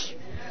riches.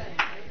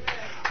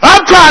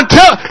 I'm trying to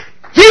tell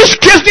these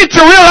kids need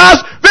to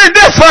realize they're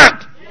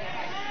different.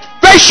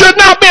 They should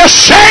not be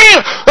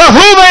ashamed of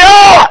who they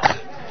are.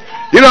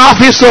 You know, I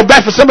feel so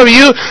bad for some of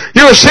you.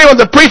 You were saying with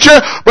the preacher,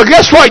 but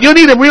guess what? You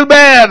need him real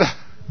bad.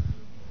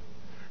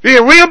 You need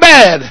him real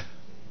bad.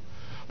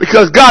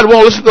 Because God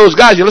won't listen to those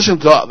guys you listen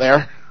to out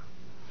there.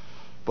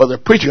 But they're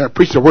preaching, going to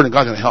preach the word, and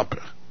God's going to help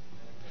you.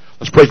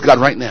 Let's praise God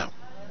right now.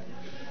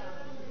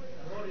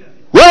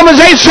 Romans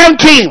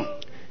 8:17.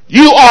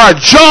 You are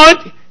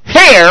joint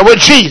heir with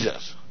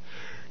Jesus.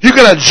 You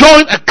get a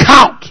joint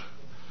account.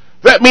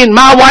 That means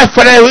my wife,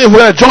 if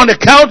we're in a joint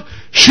account,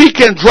 she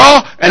can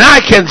draw and I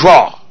can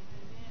draw.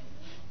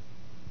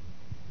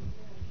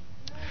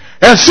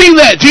 And seeing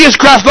that Jesus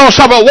Christ knows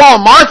something about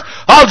Walmart,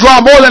 I'll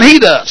draw more than he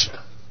does.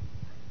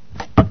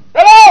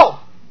 Hello!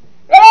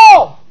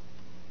 Hello!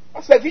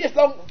 I said, Jesus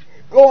don't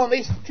go on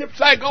these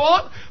trips I go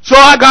on, so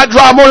I got to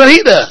draw more than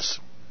he does.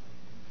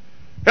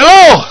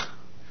 Hello!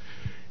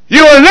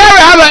 You will never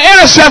have an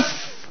NSF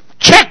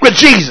check with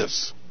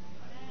Jesus.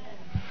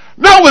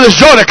 Not with his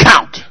joint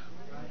account.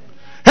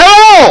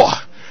 Hello!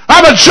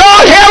 I'm a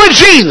joint heir with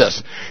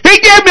Jesus. He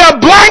gave me a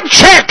blank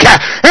check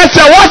and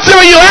said,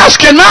 whatever you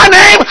ask in my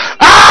name,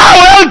 I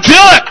will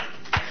do it.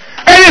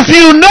 And if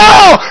you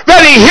know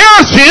that he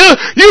hears you,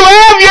 you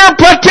have your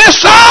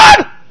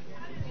petition.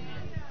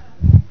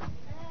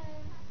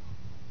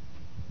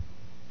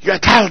 You got a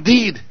title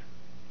deed.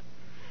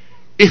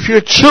 If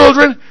your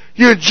children,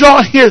 you're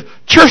joint here.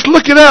 Church,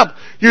 look it up.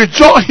 You're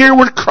joint here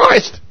with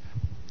Christ.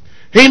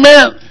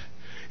 Amen.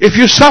 If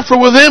you suffer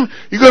with him,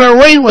 you're going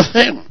to reign with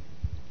him.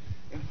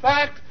 In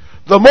fact,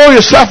 the more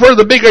you suffer,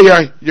 the bigger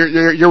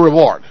your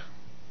reward.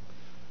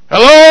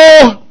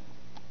 Hello?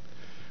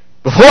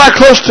 Before I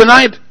close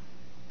tonight,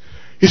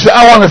 he said,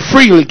 I want to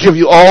freely give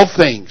you all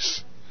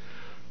things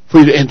for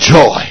you to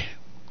enjoy.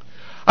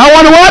 I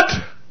want to what?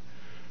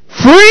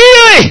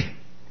 Freely.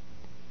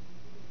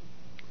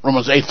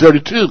 Romans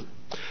 8:32.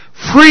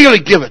 Freely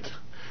give it.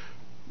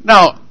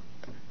 Now,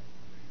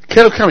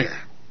 Caleb, come here.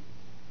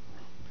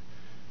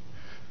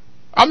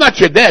 I'm not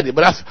your daddy,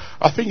 but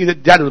I think your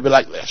daddy will be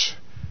like this.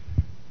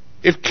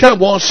 If Ken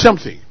wants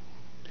something,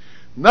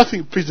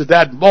 nothing pleases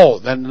dad more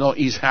than to know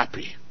he's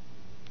happy.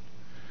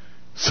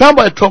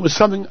 Somebody told me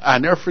something I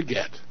never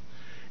forget.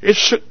 It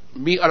shook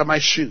me out of my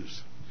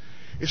shoes.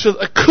 It says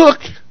a cook,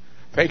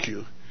 thank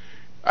you,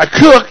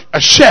 a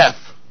chef,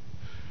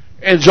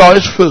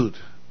 enjoys food,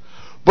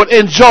 but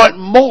enjoy it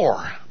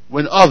more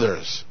when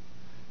others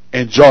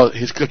enjoy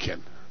his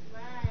cooking.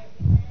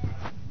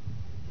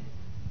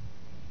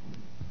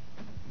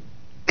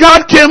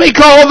 God can make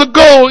all the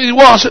gold he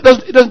wants. It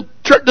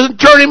doesn't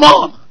turn him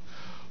on.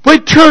 But he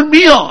turned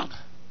me on.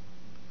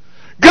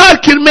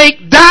 God can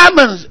make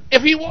diamonds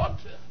if he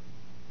wants to.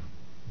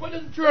 But it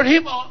doesn't turn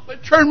him on,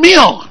 but turn me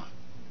on.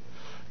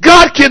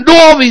 God can do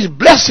all these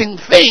blessing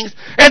things.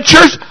 And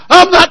church,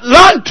 I'm not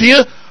lying to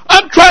you.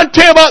 I'm trying to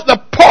tell you about the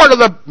part of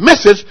the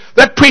message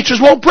that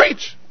preachers won't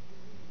preach.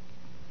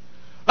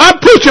 I'm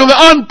preaching the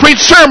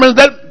unpreached sermons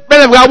that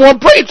men of God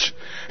won't preach.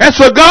 And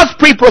so God's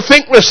people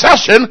think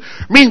recession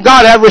means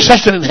God have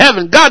recession in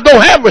heaven. God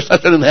don't have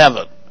recession in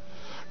heaven.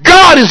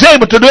 God is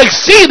able to do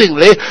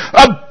exceedingly,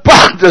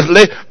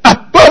 abundantly,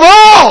 above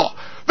all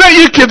that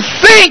you can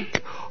think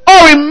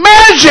or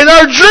imagine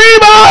or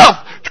dream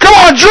of. Come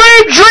on,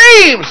 dream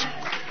dreams.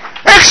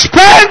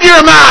 Expand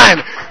your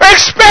mind.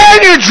 Expand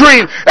your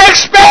dream.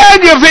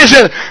 Expand your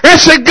vision. And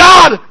say,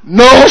 God,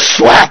 no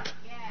sweat.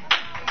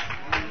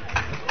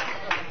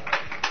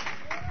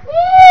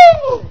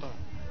 Woo!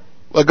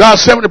 Well, God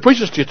sent me to preach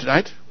this to you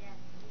tonight.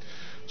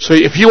 So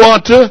if you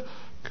want to,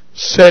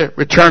 say,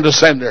 return to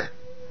sender.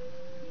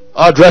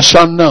 Address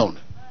unknown.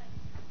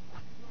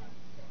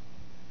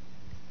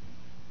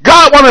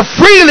 God want to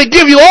freely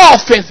give you all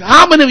things.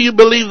 How many of you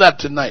believe that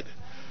tonight?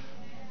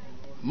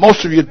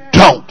 Most of you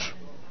don't.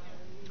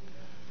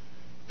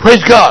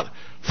 Praise God.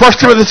 1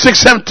 Timothy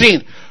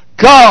 6:17.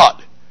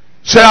 God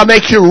said, I'll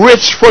make you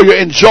rich for your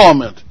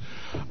enjoyment.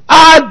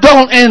 I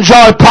don't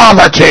enjoy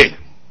poverty.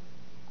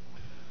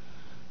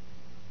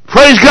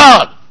 Praise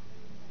God.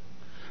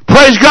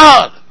 Praise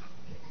God.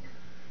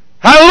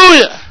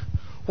 Hallelujah.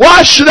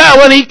 Why should I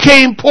when he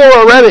came poor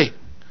already?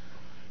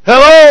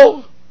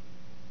 Hello?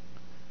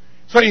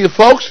 Some of you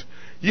folks,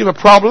 you have a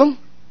problem,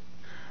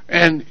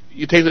 and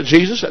you take it to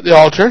Jesus at the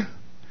altar,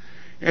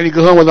 and you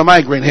go home with a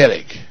migraine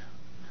headache.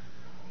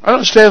 I don't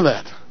understand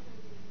that.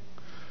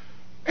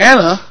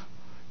 Anna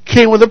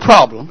came with a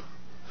problem.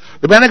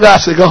 The man of God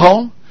said, go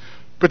home,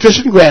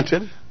 petition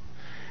granted,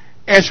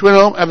 and she went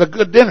home, have a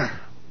good dinner.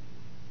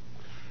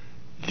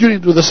 You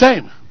need to do the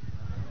same.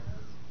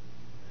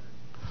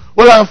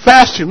 Well, I'm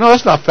fasting. No,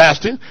 that's not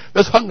fasting.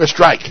 That's hunger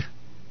strike.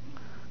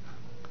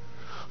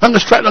 Hunger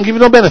strike don't give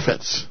you no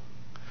benefits.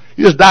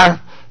 You just die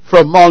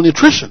from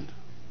malnutrition.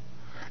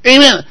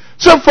 Amen.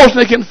 Some folks,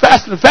 they can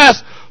fast and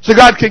fast so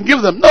God can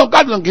give them. No,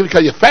 God doesn't give it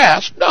because you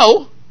fast.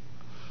 No.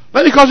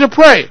 Not because you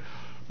pray.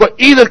 But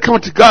either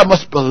coming to God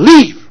must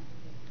believe.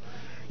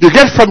 You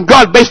get from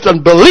God based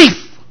on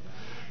belief.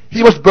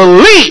 He must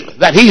believe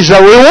that he's a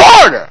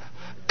rewarder.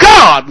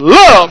 God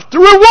loves to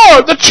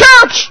reward the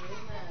church.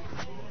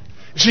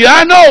 You see,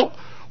 I know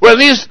when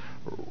these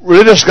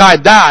religious guy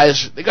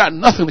dies, they got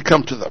nothing to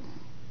come to them.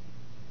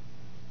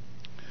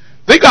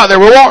 They got their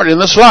reward in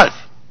this life.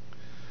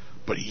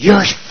 But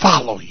yours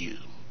follow you.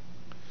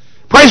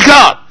 Praise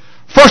God.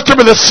 1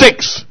 Timothy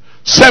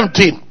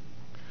 6:17.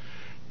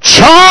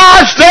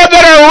 Charge them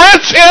that are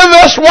rich in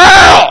this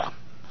world.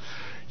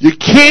 You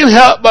can't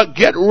help but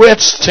get rich,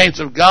 saints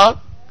of God.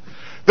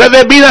 That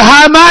they be the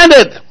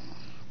high-minded.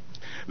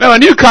 Now, a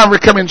newcomer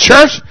come in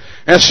church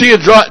and see you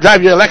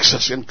drive your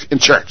Lexus in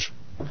church.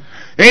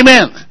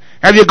 Amen.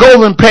 Have your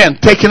golden pen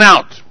taken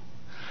out.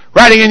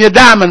 Writing in your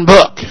diamond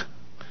book.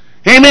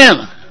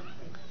 Amen.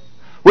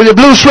 With your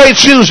blue suede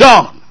shoes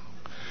on.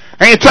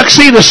 And your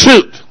tuxedo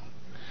suit.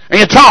 And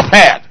your top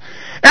hat.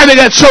 And they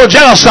got so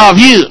jealous of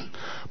you.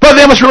 But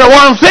they must remember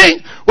one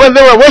thing. When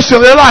they were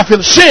wasting their life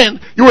in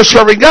sin, you were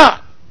serving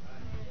God.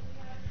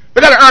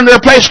 They got to earn their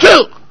place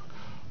too.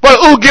 But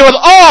who giveth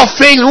all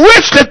things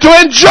richly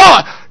to enjoy.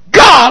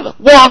 God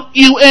wants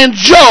you to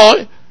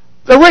enjoy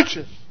the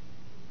riches.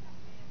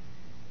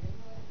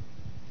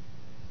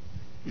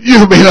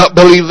 You may not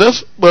believe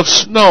this, but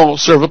snow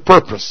serves a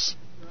purpose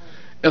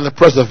in the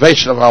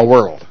preservation of our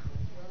world.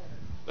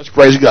 Let's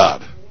praise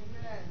God.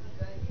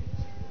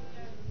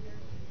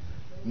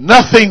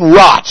 Nothing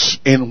rots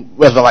in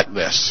weather like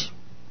this.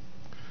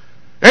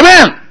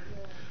 Amen.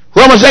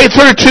 Romans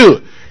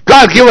 8:32.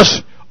 God give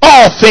us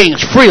all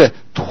things freely.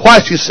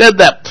 Twice he said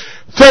that.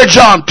 3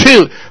 John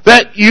 2,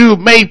 that you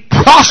may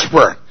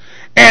prosper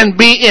and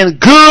be in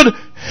good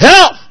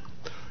health.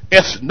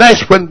 It's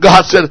nice when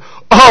God said,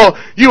 oh,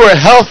 you are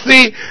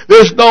healthy,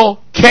 there's no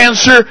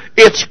cancer,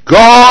 it's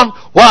gone.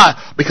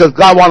 Why? Because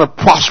God wants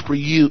to prosper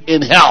you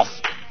in health.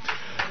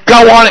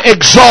 God wants to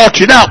exalt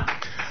you. Now,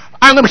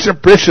 I'm going to make a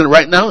prediction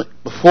right now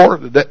before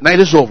the night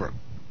is over.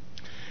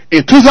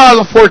 In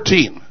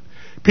 2014,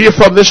 people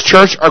from this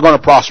church are going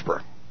to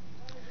prosper.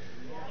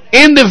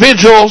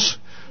 Individuals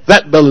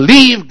that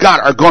believe God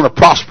are going to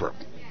prosper.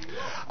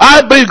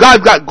 I believe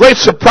God's got great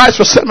surprise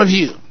for some of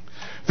you.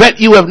 that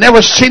you have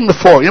never seen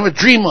before, you never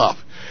dream of.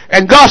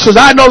 And God says,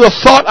 I know the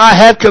thought I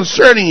have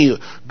concerning you.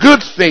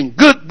 Good thing,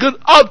 good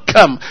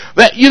outcome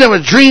that you never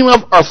dream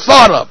of or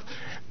thought of.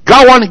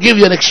 God wants to give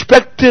you an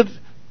expected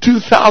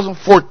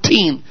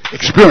 2014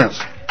 experience.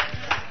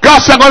 God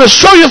said, I'm going to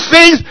show you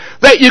things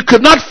that you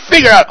could not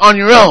figure out on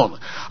your own.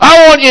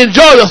 I want you to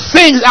enjoy the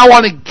things I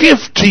want to give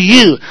to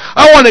you.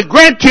 I want to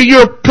grant you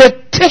your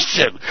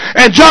petition.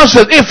 And John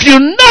says, if you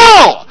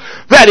know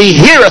that he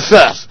heareth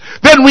us,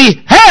 then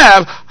we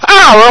have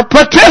our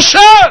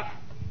petition.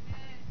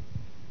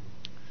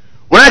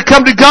 When I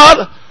come to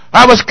God,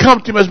 I must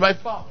come to him as my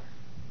Father.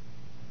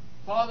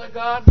 Father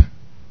God,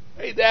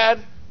 hey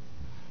Dad,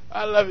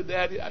 I love you,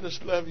 Daddy. I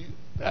just love you.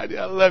 Daddy,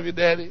 I love you,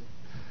 Daddy.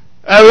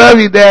 I love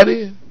you,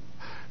 Daddy.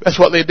 That's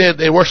what they did.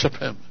 They worship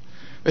him.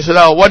 They said,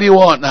 oh, what do you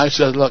want now? He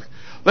said, look,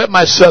 let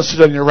my son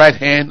sit on your right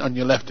hand, on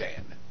your left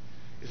hand.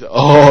 He said,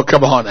 oh,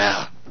 come on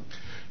now.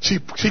 She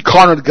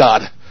cornered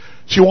God.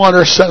 She wanted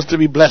her sons to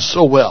be blessed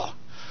so well.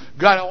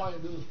 God, I want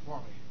you to do this for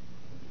me.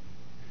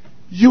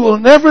 You will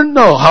never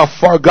know how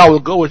far God will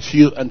go with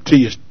you until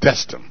you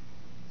test him.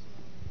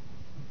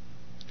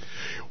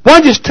 Why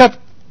don't you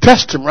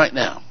test him right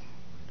now?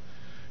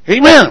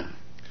 Amen.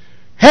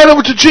 Head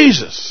over to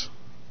Jesus.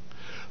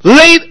 Lay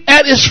it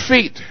at his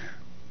feet.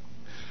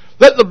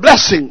 Let the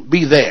blessing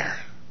be there.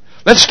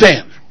 Let's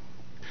stand.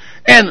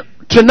 And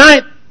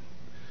tonight,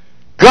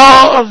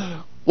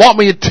 God wants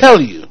me to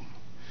tell you,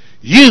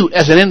 you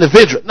as an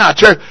individual. Now,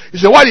 church, you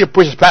say, why do you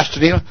preach this, Pastor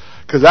Dino?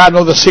 Because I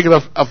know the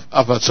secret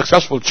of a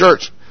successful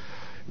church.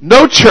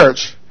 No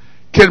church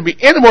can be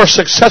any more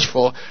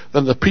successful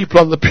than the people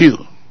on the pew.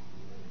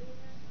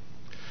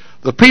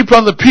 The people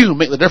on the pew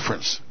make the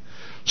difference.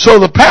 So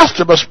the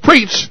pastor must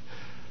preach,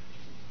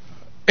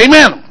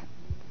 amen,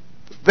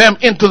 them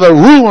into the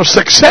room of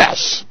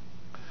success.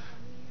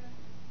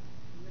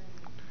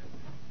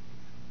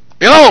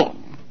 You know,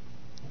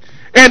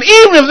 and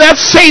even if that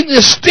Satan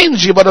is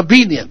stingy but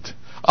obedient,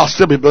 I'll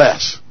still be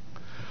blessed.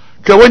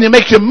 Because when you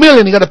make your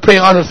million, you got to pay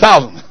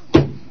 100,000.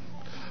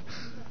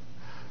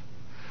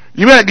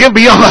 You may not give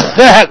beyond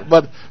that,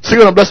 but still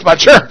going to bless my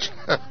church.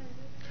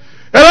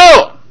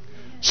 Hello.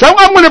 So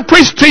I'm going to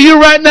preach to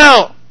you right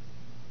now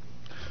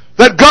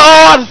that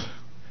God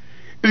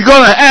is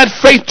going to add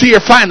faith to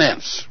your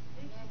finance.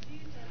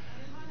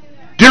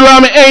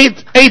 Deuteronomy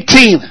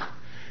 8:18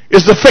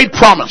 is the faith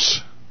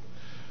promise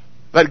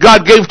that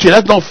God gave to you.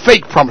 That's no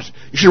fake promise.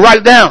 You should write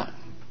it down.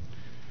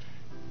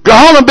 Go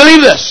home and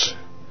believe this.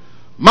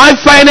 My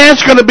finance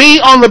is going to be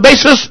on the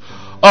basis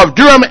of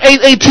Deuteronomy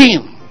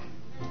 8:18.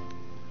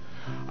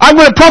 I'm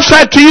going to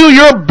prophesy to you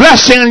your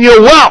blessing and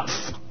your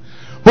wealth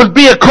would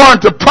be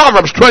according to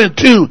Proverbs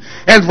 22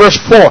 and verse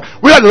 4.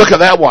 We got to look at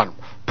that one.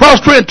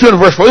 Proverbs 22 and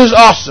verse 4. This is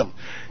awesome.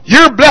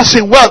 Your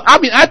blessing wealth. I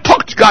mean, I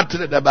talked to God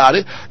today about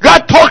it.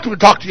 God talked to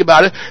you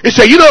about it. He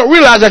said, you don't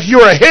realize that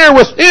you're a heir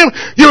with him.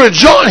 You're a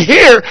joint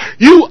heir.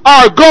 You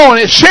are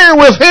going and sharing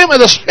with him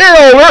as a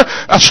shareholder,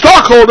 a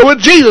stockholder with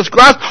Jesus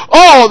Christ,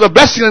 all the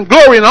blessing and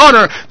glory and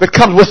honor that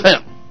comes with him.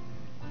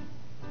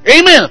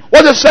 Amen.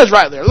 What it says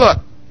right there.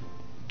 Look.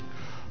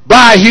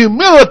 By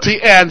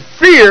humility and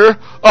fear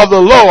of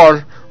the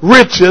Lord,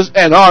 riches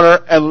and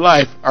honor and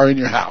life are in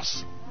your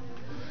house.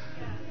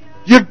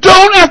 You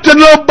don't have to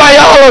know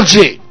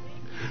biology,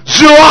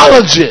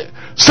 zoology,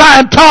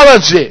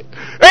 Scientology,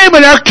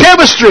 amen, or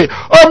chemistry,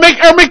 or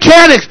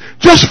mechanics.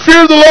 Just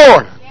fear the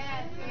Lord.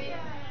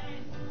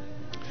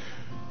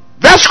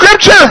 That's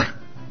scripture.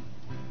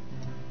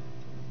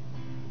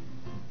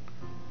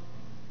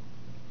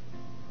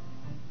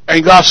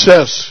 And God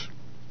says,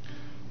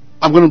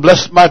 I'm going to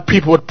bless my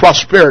people with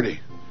prosperity.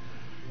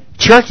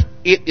 Church,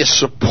 it is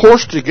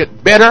supposed to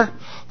get better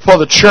for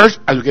the church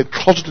as we get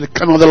closer to the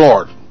coming of the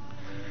Lord.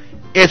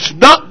 It's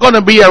not going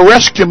to be a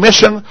rescue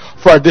mission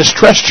for a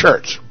distressed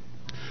church.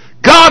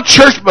 God's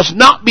church must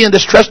not be in a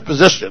distressed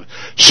position.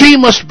 She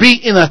must be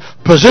in a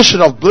position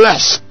of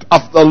blessed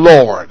of the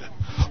Lord.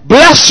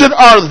 Blessed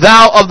art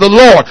thou of the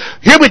Lord.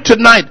 Hear me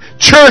tonight,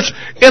 church,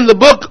 in the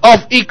book of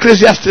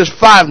Ecclesiastes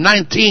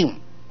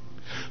 5:19.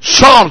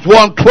 Psalms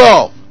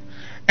 112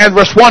 and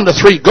verse 1 to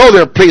 3. Go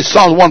there, please.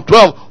 Psalms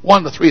 112,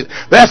 1 to 3.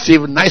 That's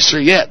even nicer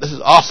yet. This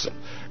is awesome.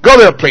 Go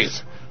there,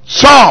 please.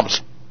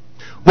 Psalms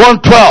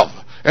 112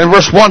 and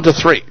verse 1 to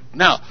 3.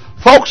 Now,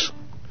 folks,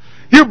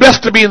 you're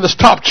blessed to be in this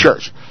top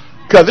church.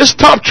 Because this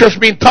top church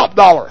means top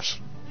dollars.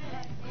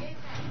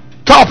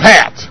 Top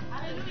hat.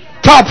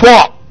 Top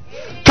walk.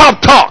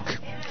 Top talk.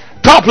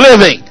 Top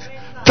living.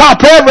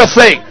 Top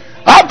everything.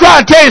 I'm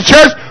trying to tell you,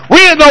 church, we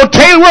ain't no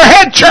tail, we're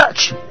head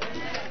church.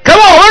 Come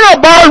on, we're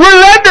not borrowers,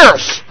 we're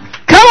lenders.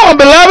 Come on,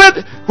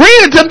 beloved.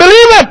 Read it and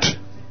believe it.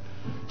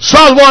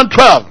 Psalm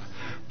 112.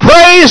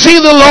 Praise ye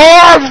the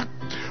Lord.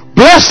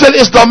 Blessed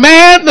is the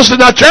man. Listen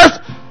now, church.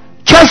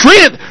 Church,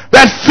 read it.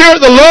 That fear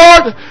the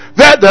Lord,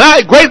 that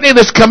delight greatly in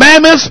his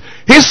commandments,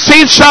 his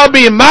seed shall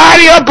be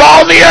mighty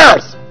above the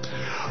earth.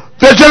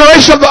 The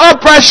generation of the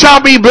upright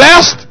shall be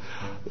blessed.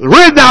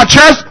 Read now,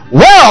 church.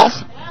 Wealth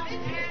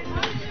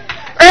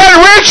and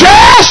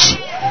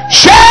riches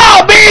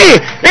shall be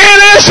in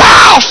his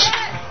house.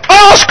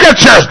 All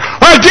scriptures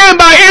are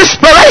given by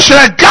inspiration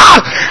of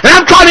God. And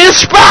I'm trying to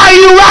inspire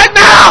you right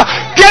now.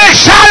 Get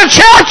excited,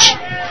 church.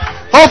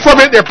 Hold for a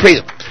minute there,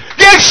 please.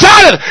 Get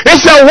excited. It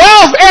said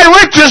wealth and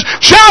riches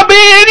shall be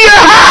in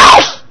your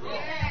house.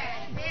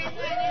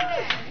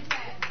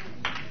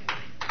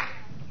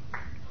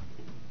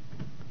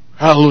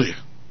 Hallelujah.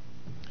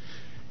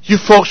 You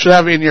folks should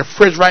have in your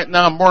fridge right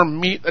now more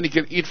meat than you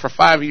can eat for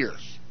 5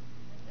 years.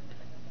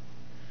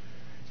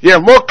 You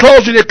have more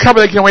clothes in your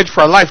cupboard than you can wait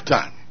for a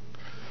lifetime.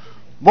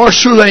 More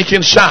shoes than you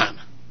can shine.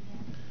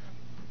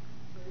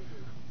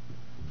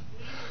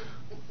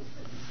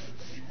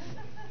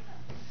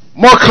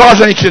 More cars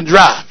than you can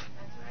drive.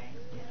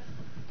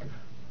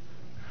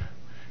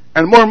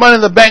 And more money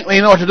in the bank than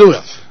you know what to do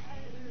with.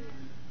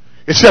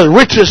 It says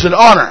riches and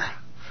honor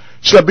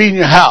shall be in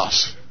your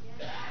house.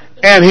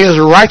 And his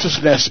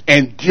righteousness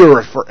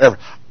endureth forever.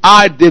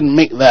 I didn't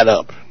make that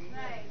up.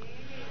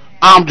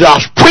 I'm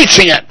just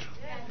preaching it.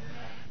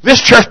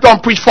 This church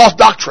don't preach false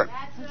doctrine.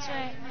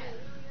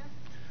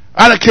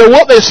 I don't care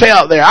what they say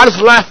out there. I just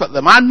laugh at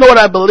them. I know what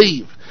I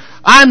believe.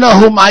 I know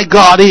who my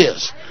God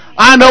is.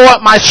 I know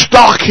what my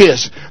stock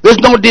is. There's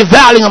no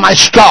devaluing of my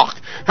stock.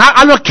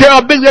 I don't care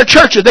how big their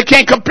church is. They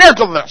can't compare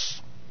to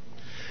this.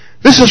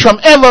 This is from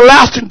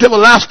everlasting to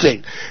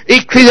everlasting.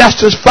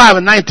 Ecclesiastes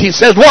 5:19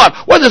 says what?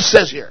 What does it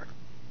says here?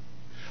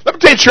 Let me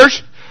tell you,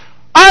 church.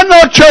 I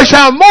know church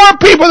have more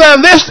people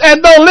than this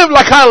and don't live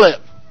like I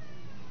live.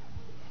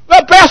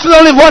 The pastor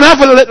don't live one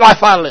half of the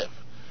life I live.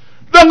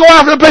 Don't go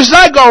after the places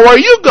I go where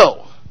you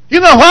go. You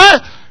know why?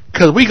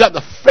 Because we got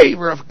the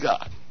favor of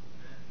God.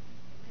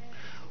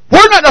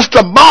 We're not just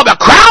a mob, a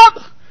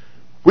crowd.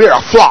 We're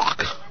a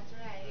flock.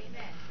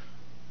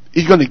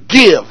 He's going to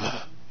give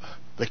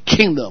the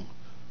kingdom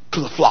to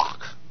the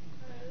flock.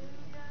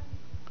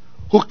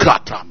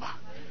 Hukatama.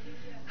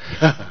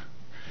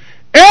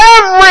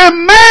 Every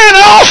man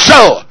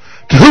also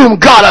to whom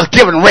God hath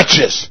given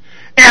riches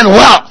and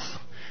wealth.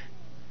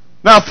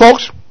 Now,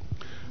 folks,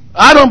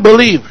 I don't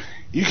believe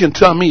you can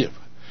tell me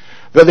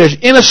that there's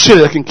any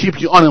city that can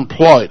keep you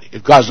unemployed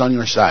if God's on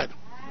your side.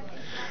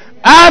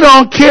 I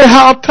don't care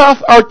how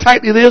tough or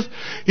tight it is.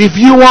 If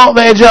you want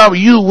that job,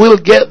 you will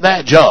get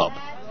that job.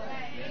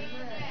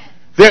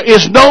 There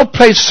is no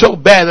place so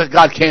bad that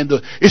God can't do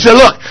it. He said,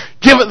 look,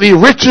 give it the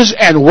riches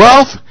and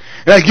wealth,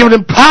 and I've given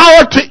him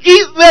power to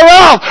eat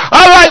thereof.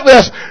 I like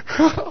this.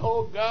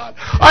 Oh, God.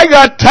 I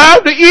got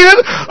time to eat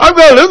it. I'm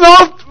going to live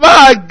off.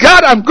 My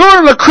God, I'm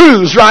going on a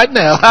cruise right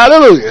now.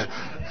 Hallelujah.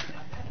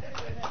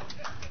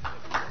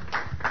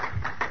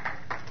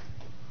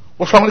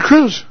 What's wrong with the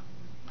cruise?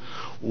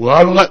 Well,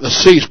 I don't like the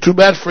sea. It's too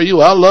bad for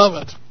you. I love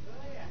it.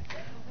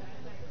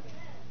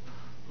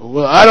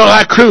 Well, I don't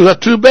like cruise.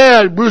 That's too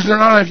bad. Bruise it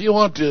on if you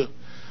want to.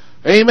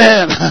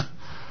 Amen.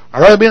 I'd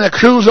rather be in a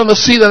cruise on the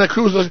sea than a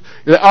cruise in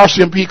an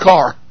RCMP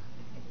car.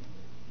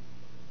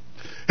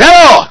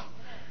 Hello!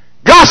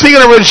 God said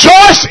you're going to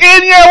rejoice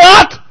in your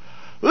what?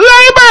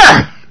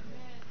 Labor!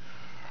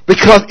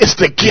 Because it's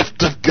the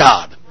gift of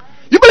God.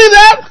 You believe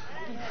that?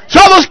 So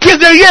all those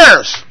kids, they're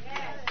yours.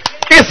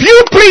 If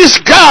you please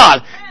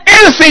God,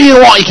 anything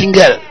you want, you can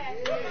get it.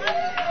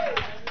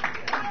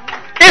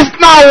 If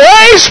my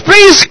ways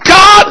please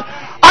God,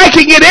 I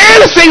can get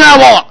anything I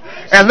want.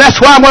 And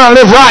that's why I'm going to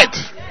live right.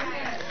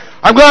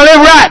 I'm going to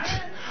live right.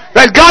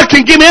 That God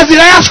can give me anything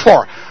I ask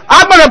for.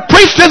 I'm going to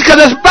preach this because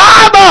it's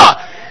Bible.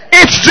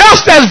 It's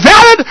just as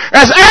valid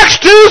as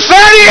Acts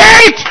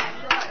 2:38.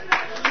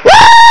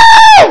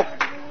 Woo!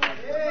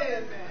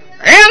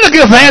 I ain't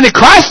looking for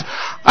Antichrist.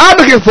 I'm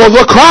looking for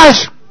the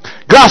Christ.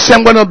 God said,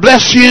 I'm going to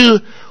bless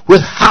you with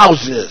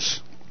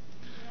houses.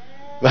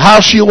 The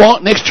house you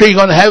want, next year you're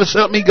going to have it, so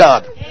help me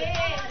God.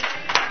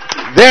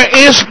 There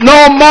is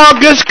no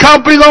mortgage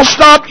company going to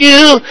stop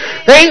you.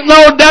 There ain't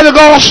no debtor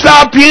going to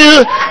stop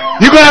you.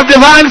 You're going to have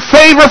divine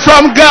favor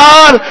from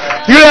God.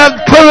 You're going to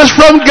have privilege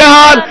from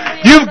God.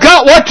 You've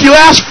got what you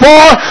asked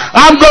for.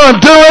 I'm going to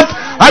do it.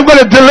 I'm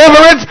going to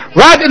deliver it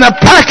right in a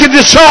package.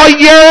 It's all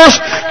yours.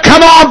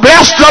 Come on,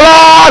 bless the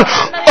Lord,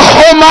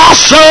 oh my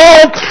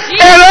soul,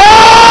 and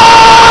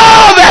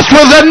all that's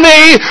within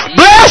me.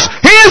 Bless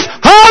his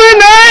holy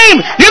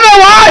name. You know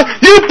why?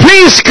 You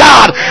please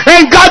God,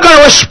 and God's going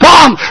to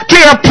respond to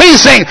your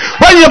pleasing.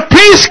 When you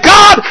please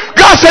God,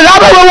 God says, I'm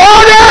a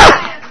rewarder.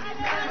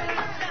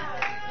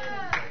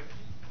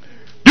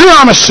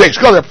 Deuteronomy 6.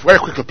 Go there very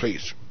quickly,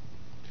 please.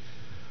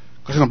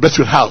 Because I'm going to bless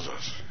you with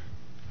houses.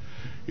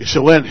 You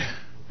said, when?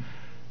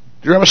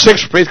 Deuteronomy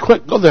 6, please,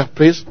 quick. Go there,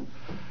 please.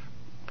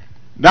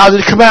 Now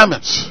the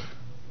commandments.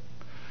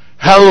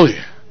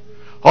 Hallelujah.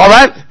 All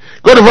right?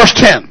 Go to verse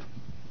 10.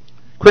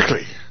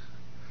 Quickly.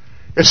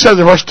 It says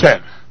in verse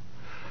 10.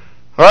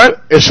 All right?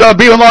 It shall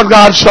be when Lord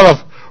God shall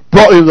have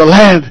brought you the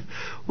land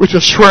which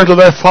is sworn to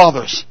their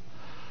fathers,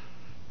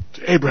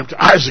 to Abraham,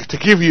 to Isaac, to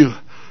give you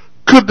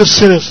good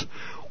cities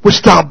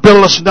which thou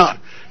buildest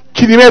not.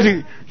 Can you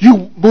imagine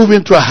you move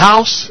into a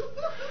house?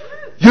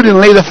 You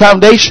didn't lay the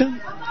foundation.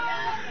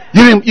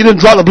 You didn't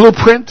draw the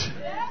blueprint.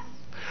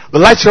 The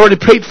lights are already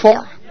paid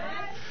for.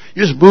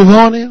 You just move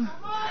on in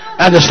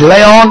and just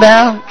lay on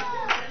down.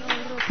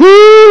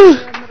 Woo.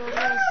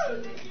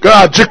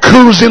 Got a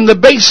jacuzzi in the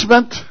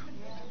basement.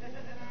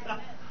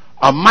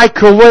 A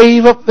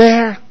microwave up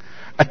there.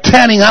 A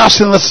tanning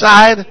house on the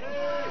side.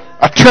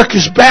 A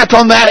Turkish bath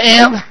on that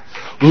end.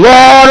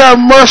 Lord have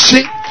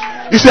mercy.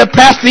 You said,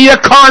 Pastor, you're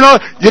carnal.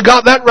 You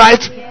got that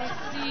right.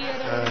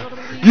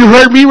 You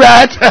heard me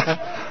right.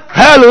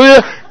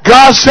 Hallelujah.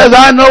 God says,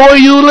 I know where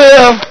you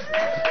live.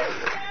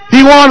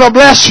 He wants to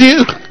bless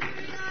you.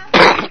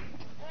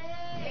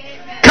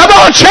 Come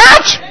on,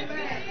 church.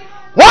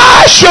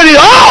 Why should he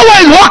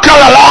always walk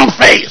on a long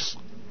face?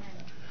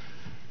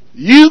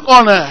 You're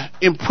going to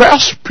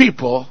impress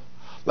people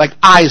like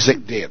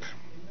Isaac did.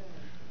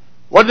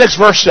 What the next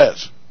verse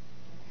says?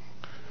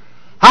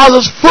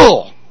 Houses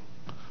full.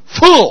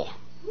 Full.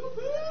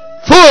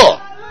 Full.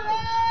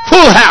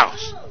 Full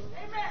house.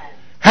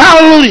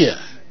 Hallelujah.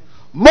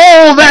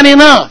 More than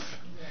enough.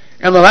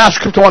 And the last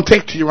scripture I want to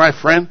take to you, my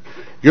friend,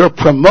 your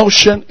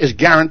promotion is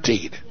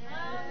guaranteed.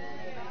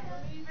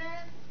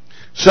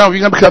 Some of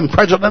you are going to become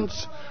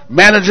presidents,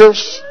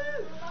 managers,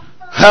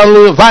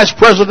 hallelujah, vice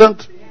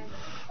president,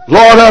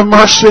 Lord have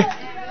mercy,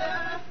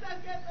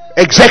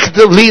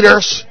 executive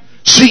leaders,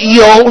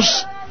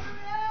 CEOs.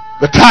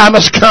 The time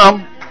has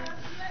come.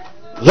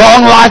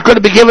 Long life going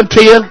to be given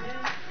to you.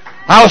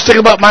 I was thinking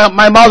about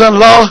my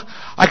mother-in-law.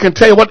 I can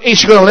tell you what age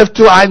she's going to live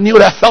to. I knew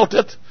it. I felt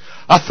it.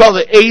 I felt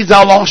the age,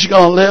 how long she's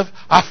going to live.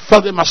 I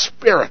felt it in my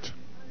spirit.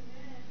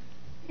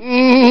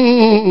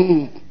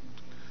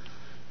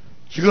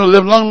 She's going to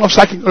live long enough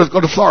so I can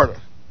go to Florida.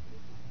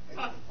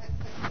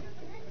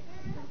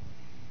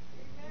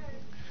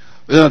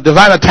 There's a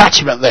divine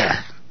attachment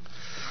there.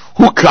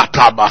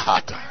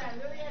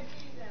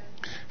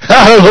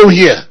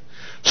 Hallelujah.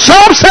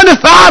 Psalm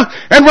 75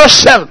 and verse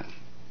 7.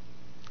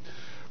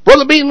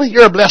 Brother Beaton,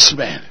 you're a blessed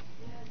man.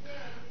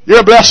 You're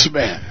a blessed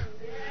man.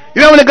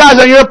 You know when the guys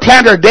on your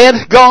planet are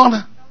dead,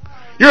 gone?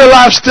 You're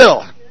alive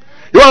still.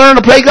 You want to learn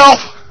to play golf?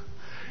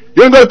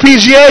 You want to go to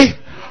PGA?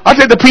 I'll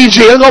take the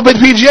PGA. You want to go play the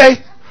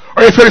PGA?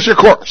 Or you finish your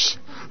course?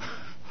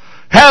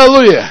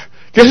 Hallelujah.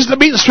 Can Sister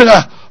Beaton swing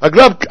a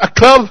club?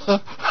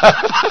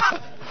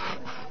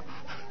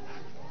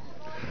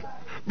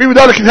 Maybe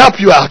daughter can help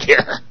you out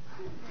here.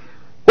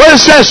 What it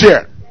says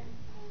here?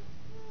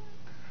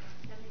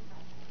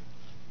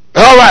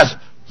 All right.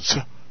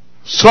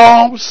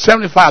 Psalm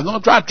 75.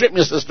 Don't try to trick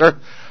me, sister.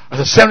 I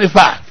said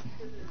 75.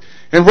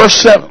 In verse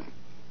 7.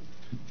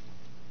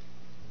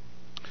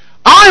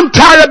 I'm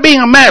tired of being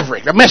a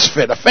maverick, a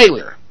misfit, a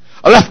failure,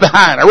 a left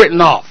behind, a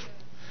written off.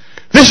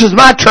 This is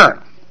my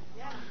turn.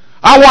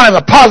 I want to have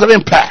a positive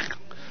impact.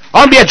 I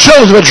want to be a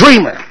Joseph, a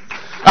dreamer,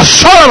 a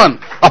Solomon,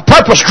 a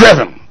purpose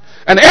driven,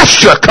 an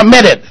Esther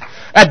committed,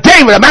 a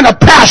David, a man of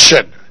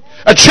passion,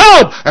 a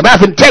Job, a man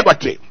of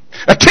integrity,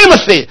 a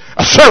Timothy,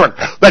 a servant,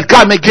 that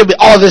God may give me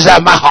all this out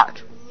of my heart.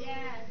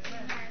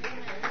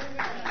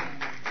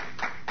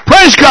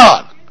 Praise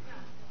God.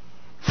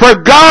 For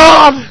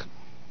God,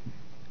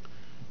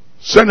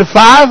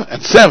 75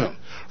 and 7.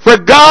 For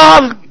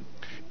God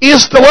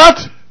is the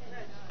what?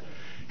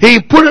 He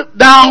put it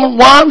down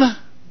one.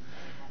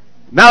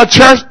 Now,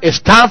 church, it's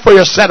time for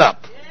your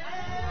setup.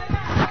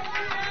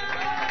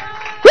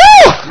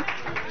 Woo!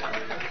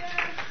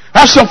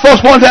 That's some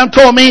folks one time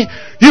told me,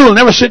 you will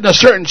never sit in a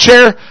certain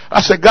chair.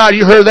 I said, God,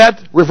 you heard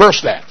that?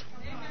 Reverse that.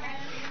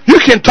 You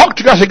can talk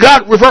to God. I said,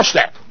 God, reverse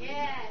that.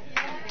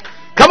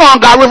 Come on,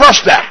 God,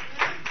 reverse that.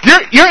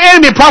 Your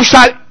enemy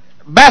prophesied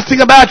bad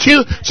thing about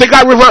you. Say,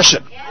 God, reverse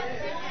it.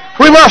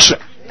 Reverse it.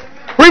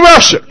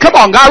 Reverse it. Come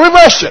on, God,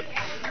 reverse it.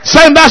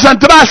 Same master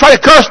and Tobias tried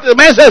to curse. The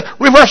man says,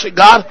 reverse it,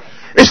 God.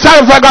 It's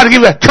time for God to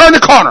give you a turn the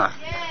corner.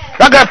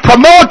 God got to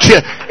promote you.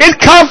 It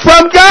comes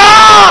from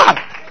God.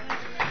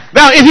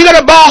 Now, if you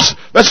got a boss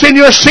that's in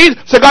your seat,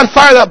 say, God,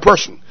 fire that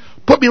person.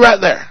 Put me right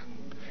there.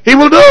 He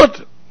will do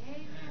it.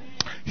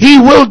 He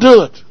will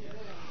do it.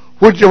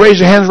 Would you raise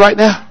your hands right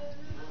now?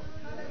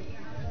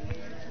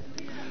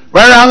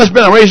 Right around this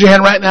building, raise your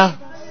hand right now.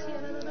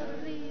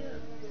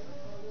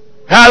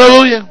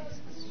 Hallelujah.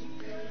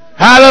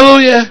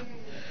 Hallelujah.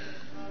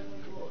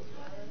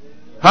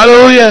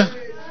 Hallelujah.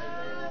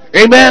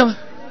 Amen.